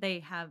they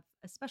have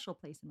a special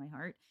place in my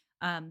heart.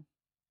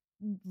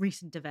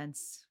 Recent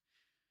events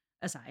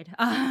aside.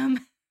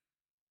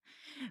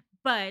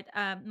 But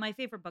my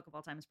favorite book of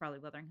all time is probably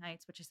Wuthering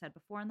Heights, which I said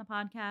before on the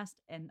podcast,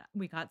 and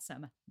we got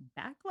some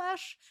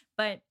backlash.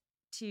 But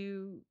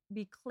to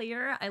be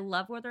clear, I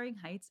love Wuthering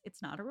Heights.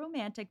 It's not a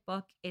romantic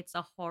book, it's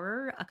a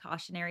horror, a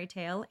cautionary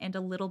tale, and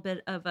a little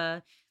bit of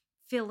a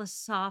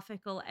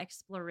philosophical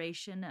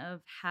exploration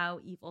of how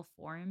evil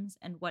forms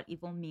and what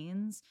evil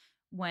means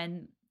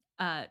when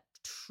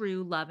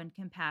true love and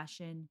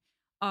compassion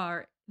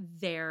are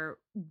there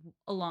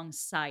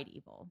alongside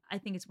evil. I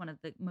think it's one of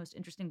the most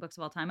interesting books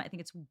of all time. I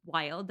think it's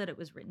wild that it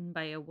was written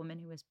by a woman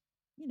who was,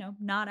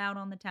 not out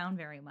on the town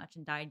very much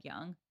and died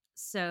young.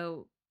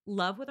 So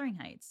love Wuthering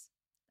Heights.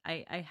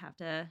 I have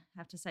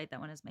to cite that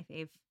one as my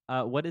fave.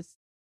 What is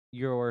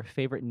your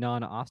favorite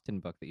non-Austen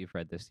book that you've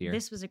read this year?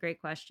 This was a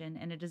great question,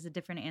 and it is a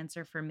different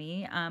answer for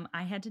me.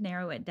 I had to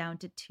narrow it down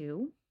to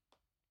 2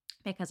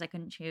 because I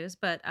couldn't choose.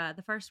 But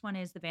the first one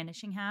is The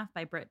Vanishing Half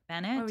by Britt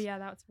Bennett. Oh, yeah,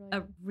 that's really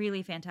a good.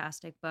 really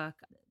fantastic book.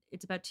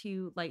 It's about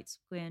 2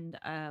 light-skinned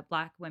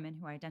Black women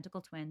who are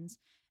identical twins,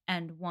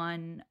 and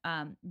one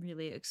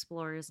really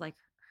explores like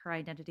her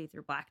identity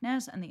through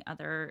Blackness, and the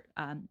other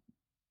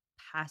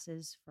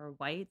passes for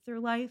white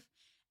through life.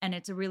 And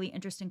it's a really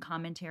interesting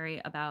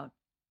commentary about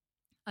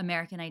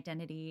American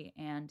identity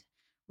and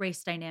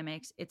race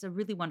dynamics. It's a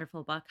really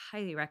wonderful book.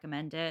 Highly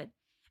recommend it.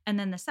 And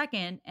then the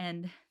second,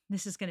 and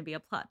this is going to be a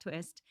plot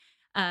twist,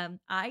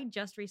 I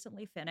just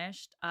recently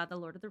finished the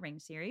Lord of the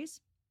Rings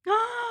series.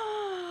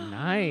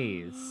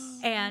 Nice.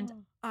 And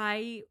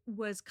I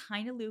was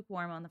kind of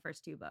lukewarm on the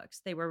first 2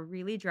 books. They were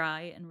really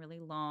dry and really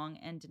long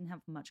and didn't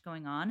have much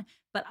going on.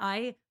 But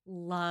I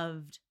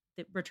loved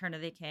the Return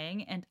of the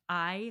King, and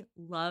I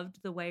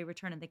loved the way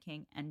Return of the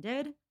King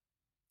ended.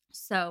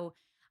 So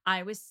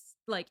I was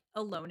like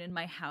alone in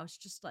my house,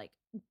 just like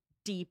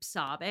deep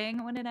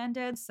sobbing when it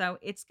ended. So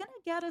it's going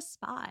to get a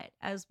spot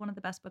as one of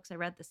the best books I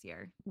read this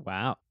year.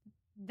 Wow.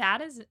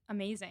 That is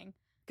amazing.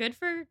 Good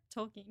for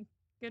Tolkien.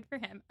 Good for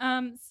him.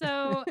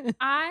 So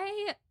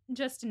I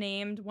just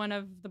named one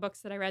of the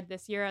books that I read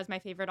this year as my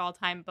favorite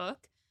all-time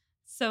book.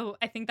 So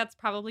I think that's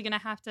probably going to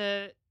have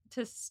to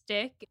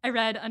stick. I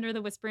read Under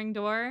the Whispering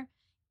Door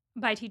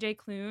by TJ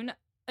Klune.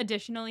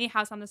 Additionally,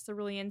 House on the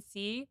Cerulean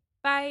Sea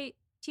by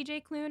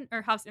TJ Klune,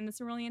 or House in the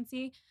Cerulean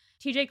Sea.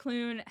 TJ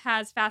Klune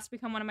has fast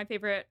become one of my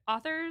favorite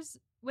authors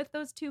with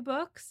those 2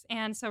 books.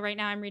 And so right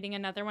now I'm reading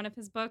another one of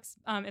his books.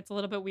 It's a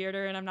little bit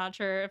weirder and I'm not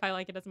sure if I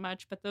like it as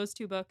much, but those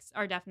 2 books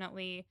are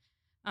definitely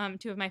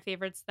 2 of my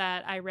favorites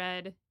that I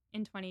read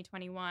in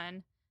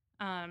 2021.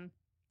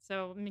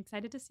 So I'm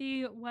excited to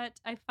see what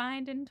I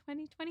find in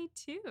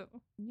 2022.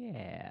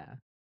 Yeah.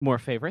 More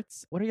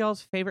favorites. What are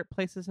y'all's favorite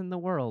places in the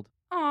world?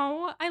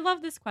 Oh, I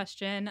love this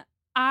question.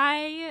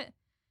 I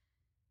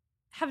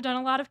have done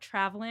a lot of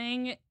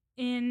traveling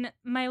in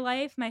my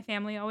life. My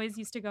family always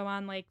used to go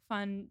on like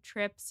fun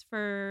trips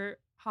for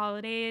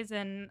holidays,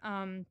 and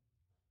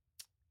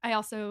I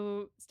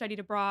also studied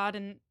abroad,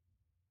 and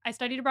I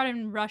studied abroad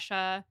in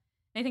Russia.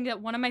 And I think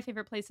that one of my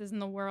favorite places in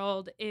the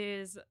world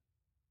is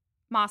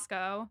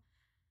Moscow.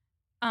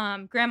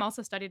 Graham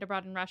also studied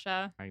abroad in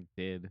Russia. I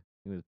did.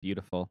 It was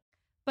beautiful.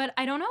 But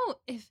I don't know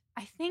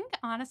I think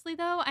honestly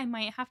though, I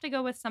might have to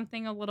go with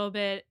something a little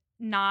bit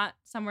not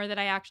somewhere that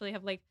I actually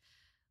have like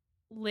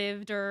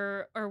lived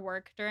or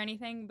worked or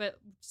anything. But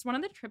just one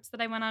of the trips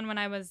that I went on when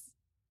I was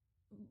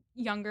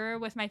younger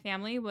with my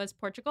family was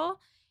Portugal.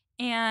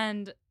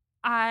 And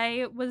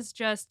I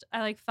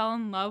like fell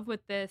in love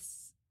with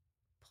this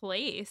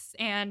place,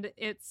 and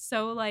it's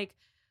so like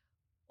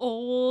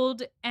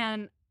old,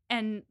 and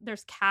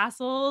there's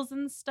castles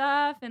and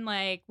stuff, and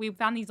like we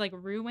found these like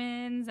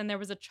ruins, and there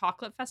was a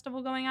chocolate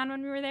festival going on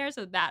when we were there,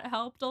 so that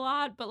helped a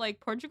lot. But like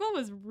Portugal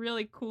was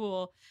really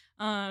cool.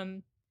 I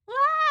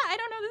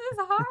don't know, this is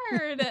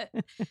hard.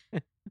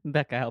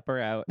 Becca, help her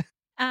out.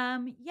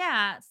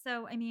 Yeah,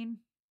 so I mean,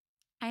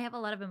 I have a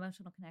lot of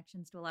emotional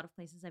connections to a lot of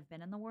places I've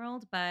been in the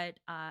world, but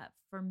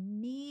for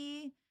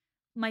me,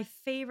 my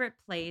favorite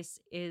place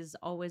is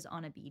always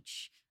on a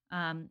beach.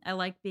 I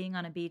like being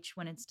on a beach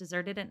when it's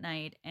deserted at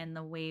night and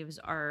the waves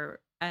are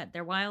at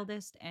their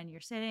wildest and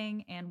you're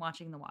sitting and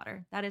watching the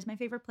water. That is my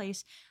favorite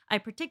place. I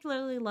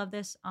particularly love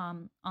this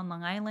on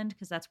Long Island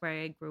because that's where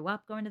I grew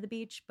up going to the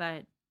beach,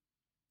 but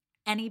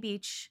Any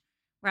beach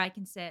where I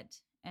can sit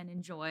and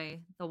enjoy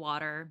the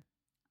water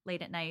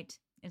late at night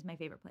is my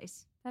favorite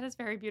place. That is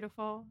very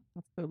beautiful.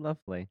 That's so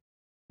lovely.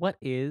 What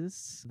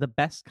is the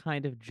best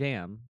kind of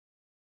jam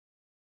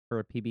for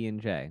a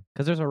PB&J?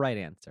 Because there's a right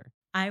answer.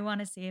 I want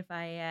to see if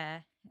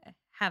I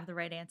have the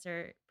right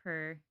answer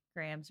per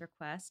Graham's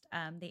request.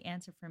 The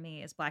answer for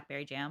me is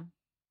blackberry jam.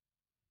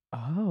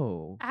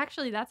 Oh.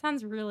 Actually, that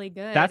sounds really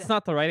good. That's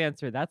not the right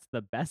answer. That's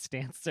the best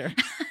answer.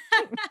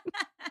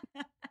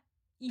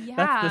 Yeah.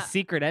 That's the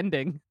secret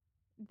ending.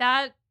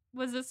 That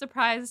was a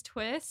surprise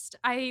twist.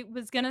 I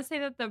was gonna say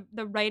that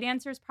the right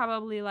answer is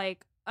probably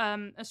like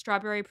a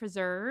strawberry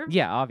preserve.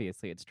 Yeah,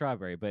 obviously it's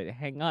strawberry, but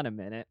hang on a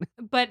minute.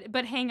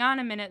 But hang on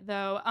a minute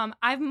though.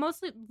 I've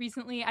mostly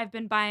recently I've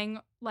been buying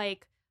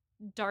like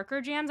darker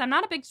jams. I'm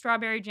not a big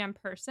strawberry jam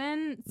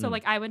person, so Mm.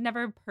 like I would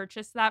never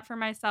purchase that for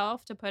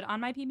myself to put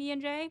on my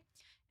PB&J,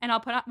 and I'll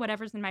put on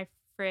whatever's in my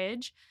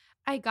fridge.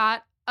 I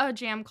got a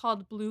jam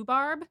called Blue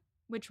Barb,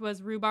 which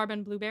was rhubarb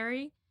and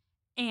blueberry,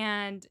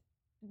 and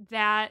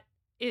that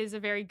is a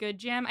very good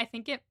jam. I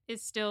think it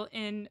is still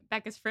in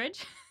Becca's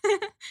fridge.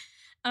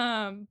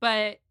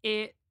 But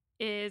it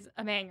is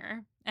a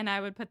banger, and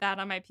I would put that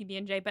on my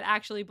PB&J, but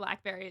actually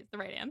blackberry is the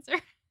right answer.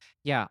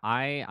 Yeah,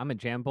 I'm a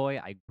jam boy.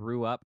 I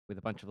grew up with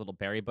a bunch of little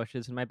berry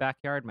bushes in my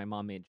backyard. My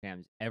mom made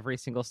jams every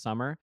single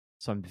summer,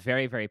 so I'm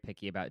very, very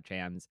picky about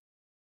jams.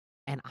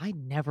 And I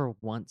never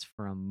once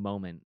for a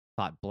moment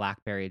thought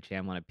blackberry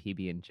jam on a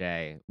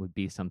PB&J would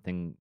be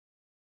something.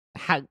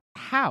 How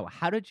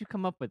did you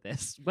come up with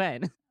this?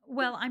 When?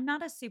 Well, I'm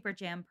not a super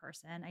jam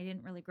person. I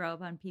didn't really grow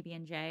up on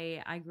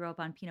PB&J. I grew up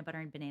on peanut butter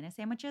and banana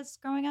sandwiches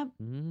growing up,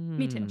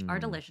 Me too. which are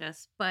Mm.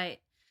 delicious. But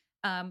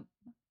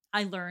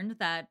I learned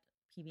that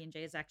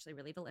PB&J is actually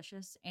really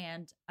delicious.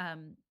 And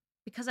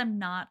because I'm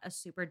not a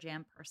super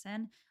jam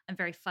person, I'm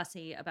very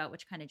fussy about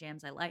which kind of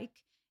jams I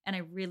like. And I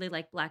really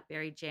like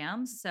blackberry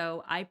jams.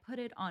 So I put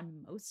it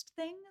on most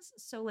things.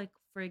 So, like,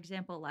 for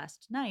example,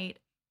 last night,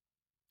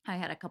 I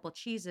had a couple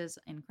cheeses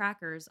and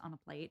crackers on a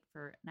plate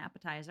for an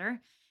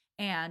appetizer.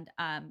 And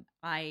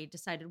I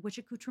decided which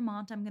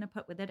accoutrement I'm going to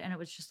put with it. And it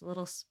was just a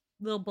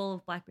little bowl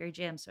of blackberry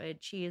jam. So I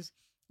had cheese,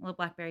 a little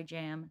blackberry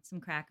jam, some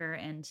cracker.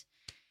 And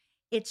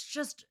it's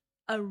just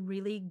a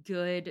really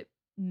good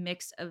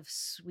mix of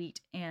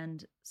sweet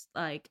and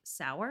like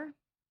sour.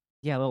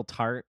 Yeah, a little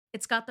tart.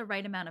 It's got the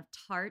right amount of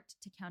tart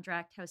to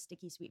counteract how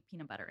sticky sweet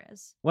peanut butter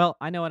is. Well,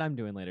 I know what I'm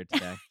doing later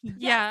today.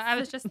 Yeah, I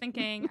was just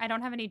thinking I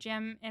don't have any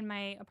jam in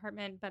my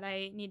apartment, but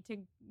I need to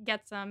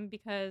get some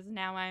because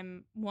now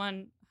I'm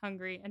one,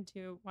 hungry, and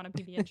two, want a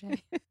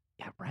PB&J.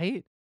 Yeah,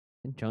 right?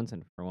 And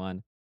Johnson for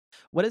one.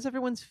 What is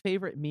everyone's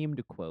favorite meme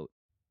to quote?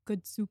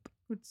 Good soup.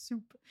 Good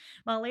soup.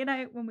 Molly and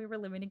I, when we were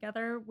living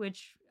together,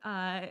 which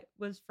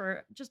was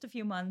for just a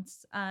few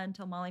months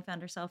until Molly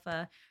found herself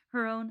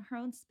her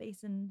own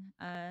space in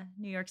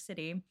New York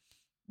City.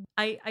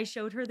 I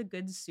showed her the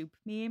good soup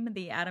meme,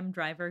 the Adam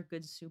Driver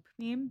good soup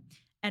meme,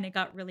 and it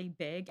got really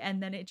big.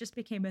 And then it just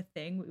became a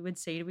thing we would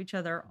say to each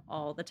other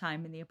all the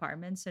time in the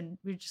apartments, and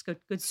we'd just go,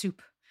 good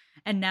soup.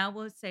 And now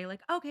we'll say, like,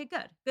 okay,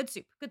 good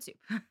soup, good soup.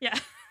 Yeah.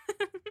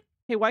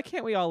 Hey, why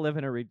can't we all live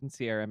in a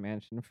Regency era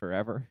mansion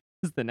forever?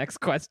 Is the next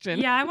question.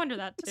 Yeah, I wonder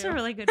that That's too. a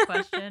really good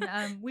question.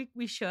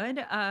 We should.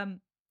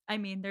 I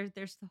mean, there's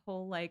the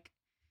whole like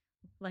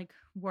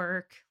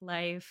work,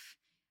 life,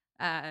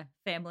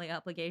 family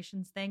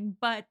obligations thing.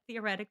 But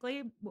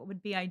theoretically, what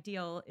would be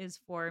ideal is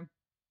for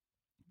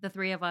the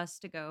three of us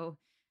to go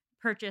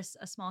purchase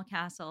a small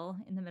castle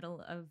in the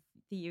middle of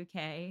the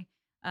UK,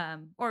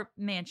 or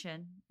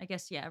mansion, I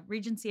guess. Yeah,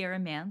 Regency era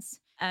manse,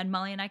 and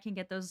Molly and I can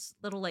get those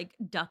little like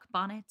duck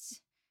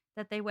bonnets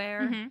that they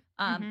wear, Mhm,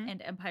 mhm.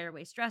 and empire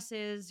waist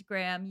dresses.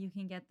 Graham, you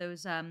can get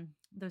those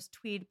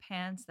tweed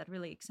pants that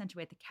really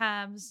accentuate the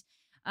calves.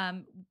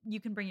 You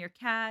can bring your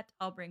cat.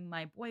 I'll bring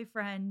my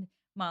boyfriend.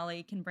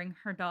 Molly can bring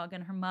her dog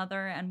and her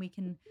mother, and we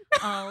can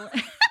all.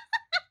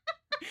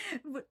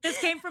 This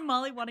came from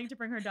Molly wanting to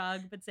bring her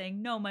dog, but saying,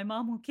 "No, my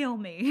mom will kill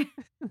me."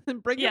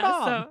 Bring your Yeah,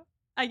 mom. so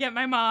I get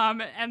my mom,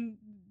 and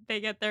they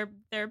get their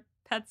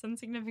pets and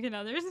significant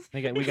others.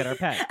 we get our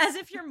pet. As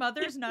if your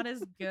mother's not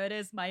as good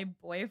as my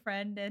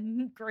boyfriend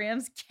and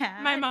Graham's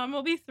cat. My mom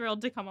will be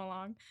thrilled to come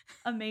along.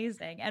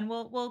 Amazing. And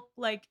we'll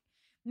like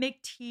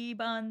make tea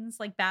buns,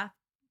 like bath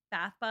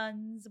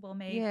buns. We'll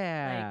make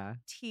Yeah. like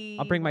tea.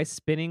 I'll bring my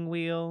spinning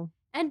wheel.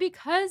 And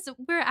because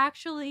we're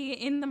actually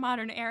in the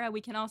modern era,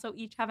 we can also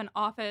each have an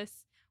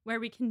office where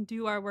we can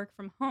do our work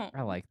from home.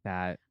 I like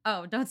that.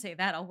 Oh, don't say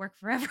that. I'll work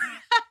forever.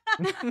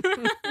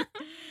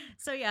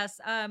 So yes,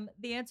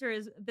 the answer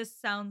is this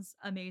sounds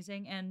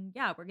amazing, and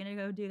yeah, we're gonna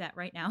go do that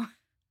right now.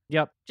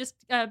 Yep. Just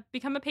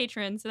become a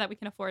patron so that we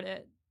can afford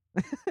it.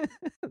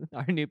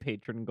 Our new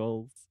patron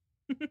goals.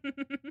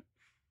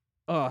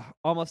 Oh,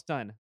 almost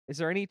done. Is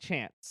there any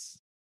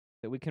chance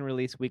that we can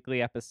release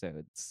weekly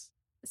episodes?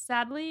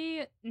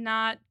 Sadly,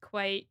 not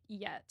quite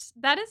yet.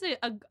 That is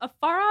a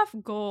far off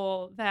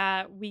goal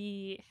that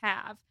we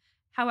have.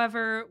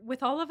 However,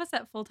 with all of us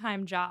at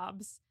full-time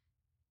jobs,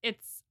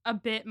 it's a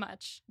bit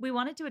much. We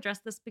wanted to address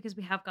this because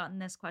we have gotten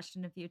this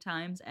question a few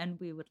times and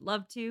we would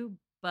love to,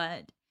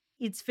 but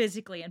it's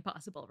physically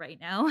impossible right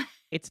now.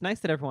 It's nice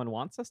that everyone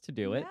wants us to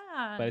do it,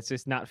 Yeah. but it's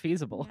just not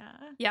feasible.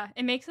 Yeah. Yeah,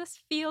 it makes us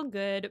feel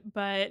good,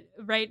 but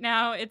right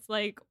now it's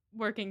like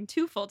working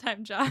 2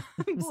 full-time jobs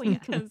Oh, yeah.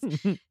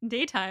 because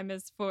daytime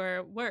is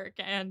for work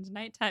and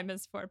nighttime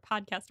is for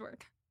podcast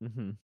work.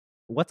 Mhm.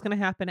 What's going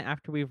to happen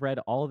after we've read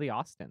all the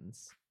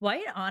Austins?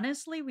 Quite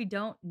honestly, we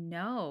don't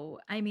know.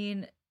 I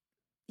mean,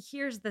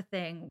 here's the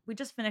thing. We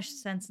just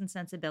finished Sense and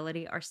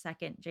Sensibility, our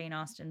second Jane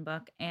Austen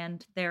book,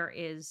 and there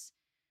is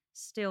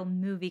still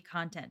movie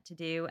content to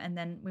do. And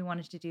then we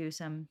wanted to do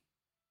some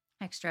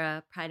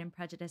extra Pride and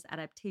Prejudice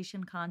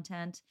adaptation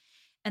content.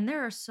 And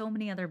there are so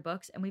many other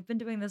books, and we've been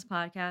doing this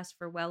podcast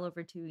for well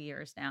over 2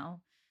 years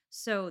now.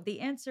 So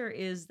the answer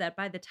is that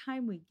by the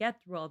time we get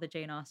through all the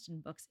Jane Austen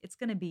books, it's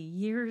going to be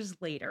years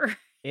later.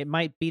 It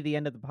might be the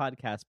end of the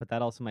podcast, but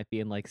that also might be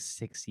in like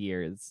 6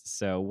 years.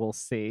 So we'll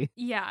see.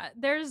 Yeah,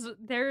 there's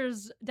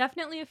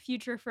definitely a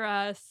future for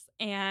us,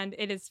 and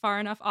it is far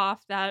enough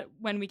off that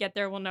when we get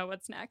there, we'll know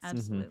what's next.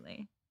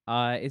 Absolutely.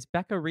 Is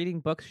Becca reading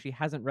books she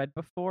hasn't read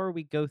before?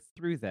 We go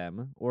through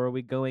them, or are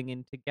we going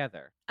in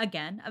together?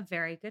 Again, a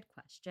very good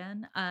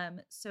question.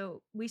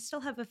 So we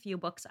still have a few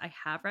books I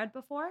have read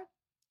before.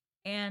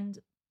 And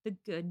the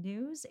good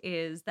news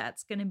is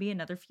that's going to be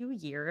another few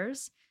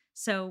years.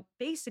 So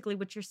basically,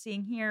 what you're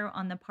seeing here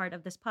on the part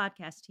of this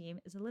podcast team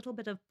is a little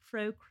bit of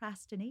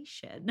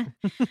procrastination,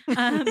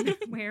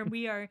 where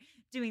we are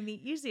doing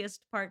the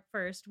easiest part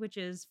first, which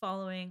is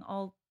following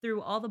all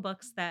through all the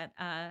books that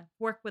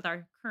work with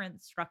our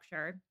current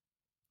structure.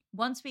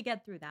 Once we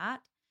get through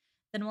that,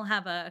 then we'll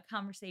have a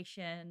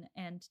conversation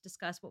and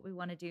discuss what we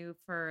want to do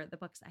for the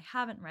books I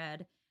haven't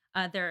read.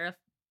 There are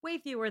way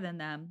fewer than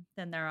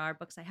there are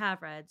books I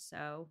have read.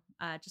 So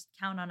just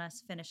count on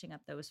us finishing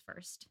up those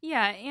first.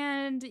 Yeah,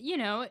 and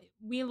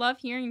we love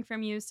hearing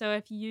from you. So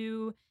if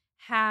you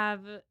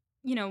have,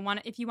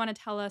 if you want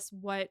to tell us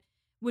what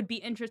would be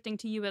interesting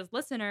to you as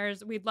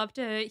listeners, we'd love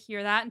to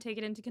hear that and take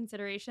it into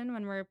consideration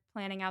when we're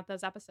planning out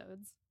those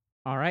episodes.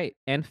 All right.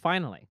 And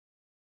finally,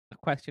 a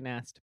question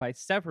asked by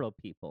several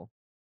people.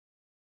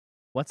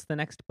 What's the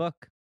next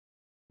book?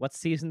 What's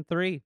season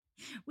 3?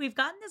 We've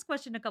gotten this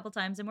question a couple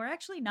times, and we're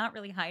actually not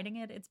really hiding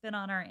it. It's been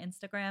on our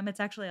Instagram. It's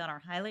actually on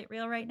our highlight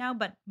reel right now.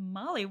 But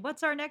Molly,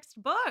 what's our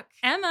next book?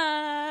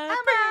 Emma!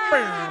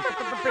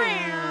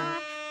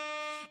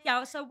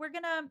 Yeah, so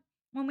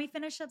when we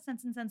finish up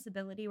Sense and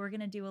Sensibility, we're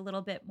gonna do a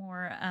little bit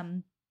more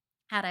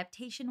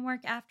adaptation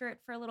work after it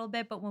for a little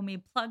bit. But when we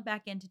plug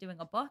back into doing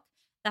a book,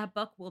 that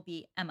book will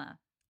be Emma.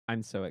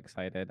 I'm so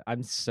excited.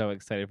 I'm so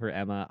excited for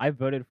Emma. I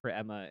voted for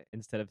Emma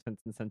instead of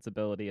Sense and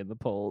Sensibility in the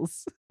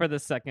polls for the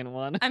second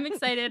one. I'm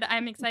excited.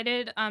 I'm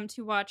excited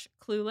to watch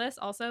Clueless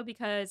also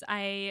because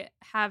I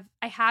have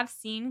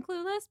seen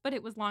Clueless, but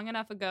it was long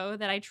enough ago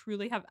that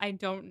I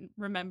don't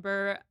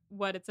remember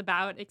what it's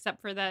about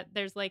except for that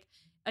there's like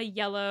a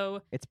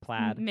yellow It's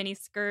plaid. mini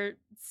skirt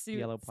suit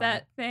Yellow plaid.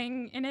 set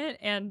thing in it,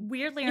 and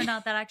Weirdly or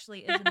not, that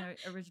actually is in the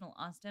original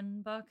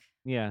Austen book.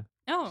 Yeah.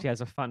 oh, She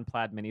has a fun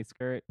plaid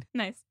miniskirt.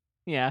 nice.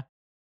 Yeah.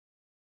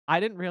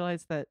 I didn't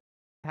realize that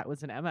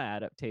was an Emma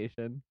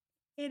adaptation.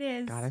 It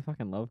is. God, I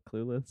fucking love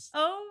Clueless.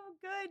 Oh,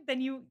 good.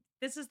 Then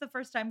this is the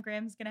first time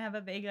Graham's going to have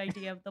a vague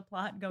idea of the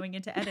plot going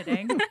into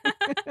editing.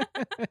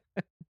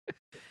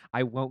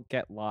 I won't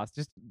get lost.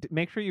 Just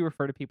make sure you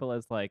refer to people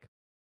as like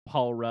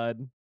Paul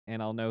Rudd,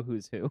 and I'll know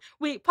who's who.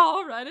 Wait,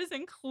 Paul Rudd is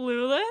in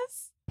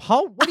Clueless?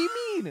 Paul, what do you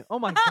mean? Oh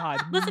my God.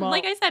 Listen,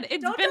 like I said,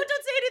 it's Don't been.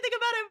 say anything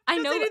about him. I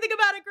Don't know- say anything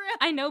about it, Graham.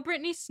 I know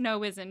Brittany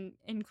Snow is in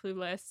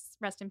Clueless.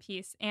 Rest in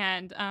peace,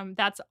 and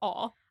that's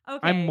all.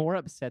 Okay. I'm more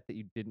upset that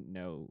you didn't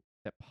know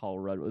that Paul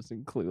Rudd was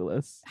in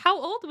Clueless. How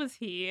old was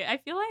he? I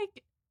feel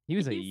like He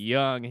was a He's-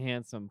 young,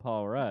 handsome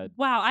Paul Rudd.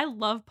 wow. I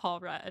love Paul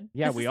Rudd.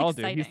 Yeah, This we is all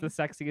do. He's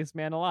exciting. the sexiest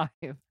man alive.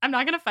 I'm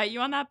not gonna fight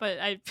you on that, but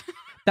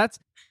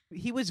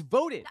He was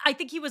voted. I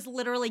think he was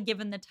literally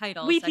given the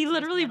title. Wait, he Sexiest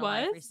literally Man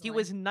Alive was? recently. He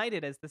was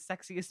knighted as the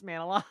sexiest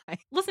man alive.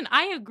 listen.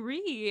 I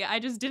agree. I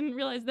just didn't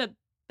realize that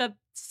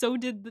so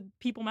did the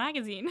People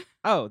magazine.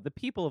 Oh, the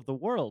people of the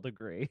world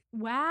agree.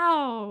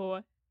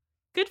 Wow.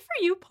 Good for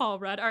you, Paul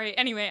Rudd. All right.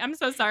 Anyway, I'm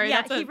so sorry.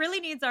 Yeah, That's he really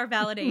needs our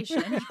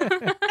validation.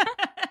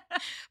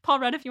 Paul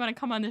Rudd, if you want to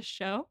come on this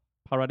show.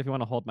 Paul Rudd, if you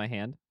want to hold my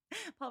hand.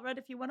 Paul Rudd,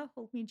 if you want to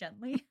hold me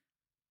gently.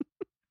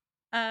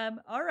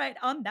 All right.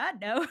 On that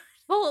note,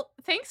 Well,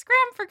 thanks,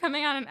 Graham, for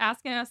coming on and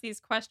asking us these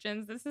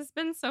questions. This has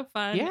been so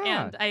fun.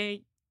 Yeah. And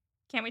I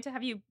can't wait to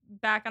have you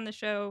back on the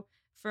show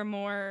for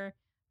more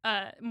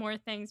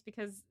things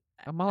because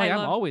Molly, I I'm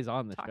love always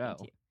on the talking show.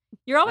 to you.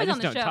 You're always I on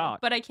just the don't show,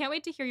 talk. but I can't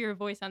wait to hear your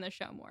voice on the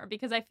show more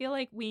because I feel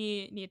like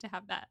we need to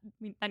have that.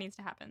 That needs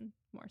to happen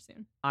more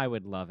soon. I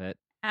would love it.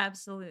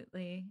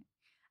 absolutely.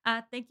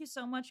 Thank you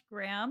so much,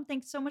 Graham.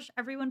 Thanks so much,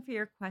 everyone, for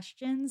your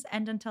questions.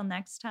 And until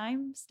next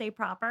time, stay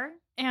proper.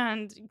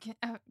 And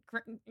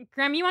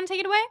Graham, you want to take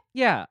it away?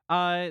 Yeah.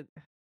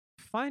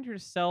 Find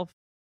yourself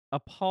a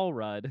Paul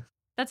Rudd.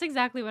 That's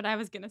exactly what I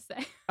was gonna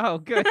say. Oh,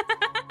 good.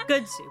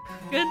 Good soup.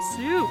 Good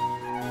soup.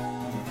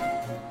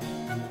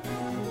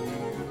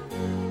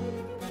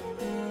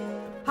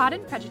 Pod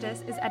and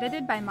Prejudice is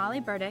edited by Molly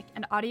Burdick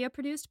and audio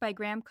produced by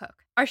Graham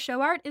Cook. Our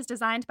show art is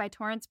designed by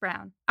Torrance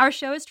Brown. Our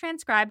show is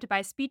transcribed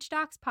by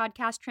SpeechDocs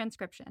Podcast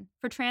Transcription.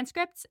 For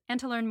transcripts and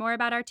to learn more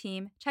about our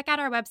team, check out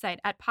our website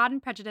at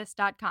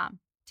podandprejudice.com.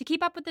 To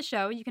keep up with the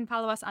show, you can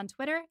follow us on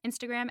Twitter,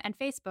 Instagram, and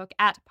Facebook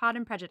at Pod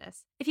and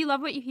Prejudice. If you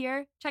love what you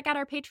hear, check out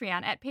our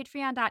Patreon at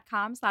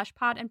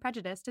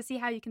patreon.com/podandprejudice to see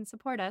how you can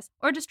support us,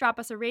 or just drop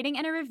us a rating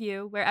and a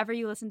review wherever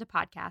you listen to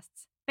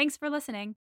podcasts. Thanks for listening.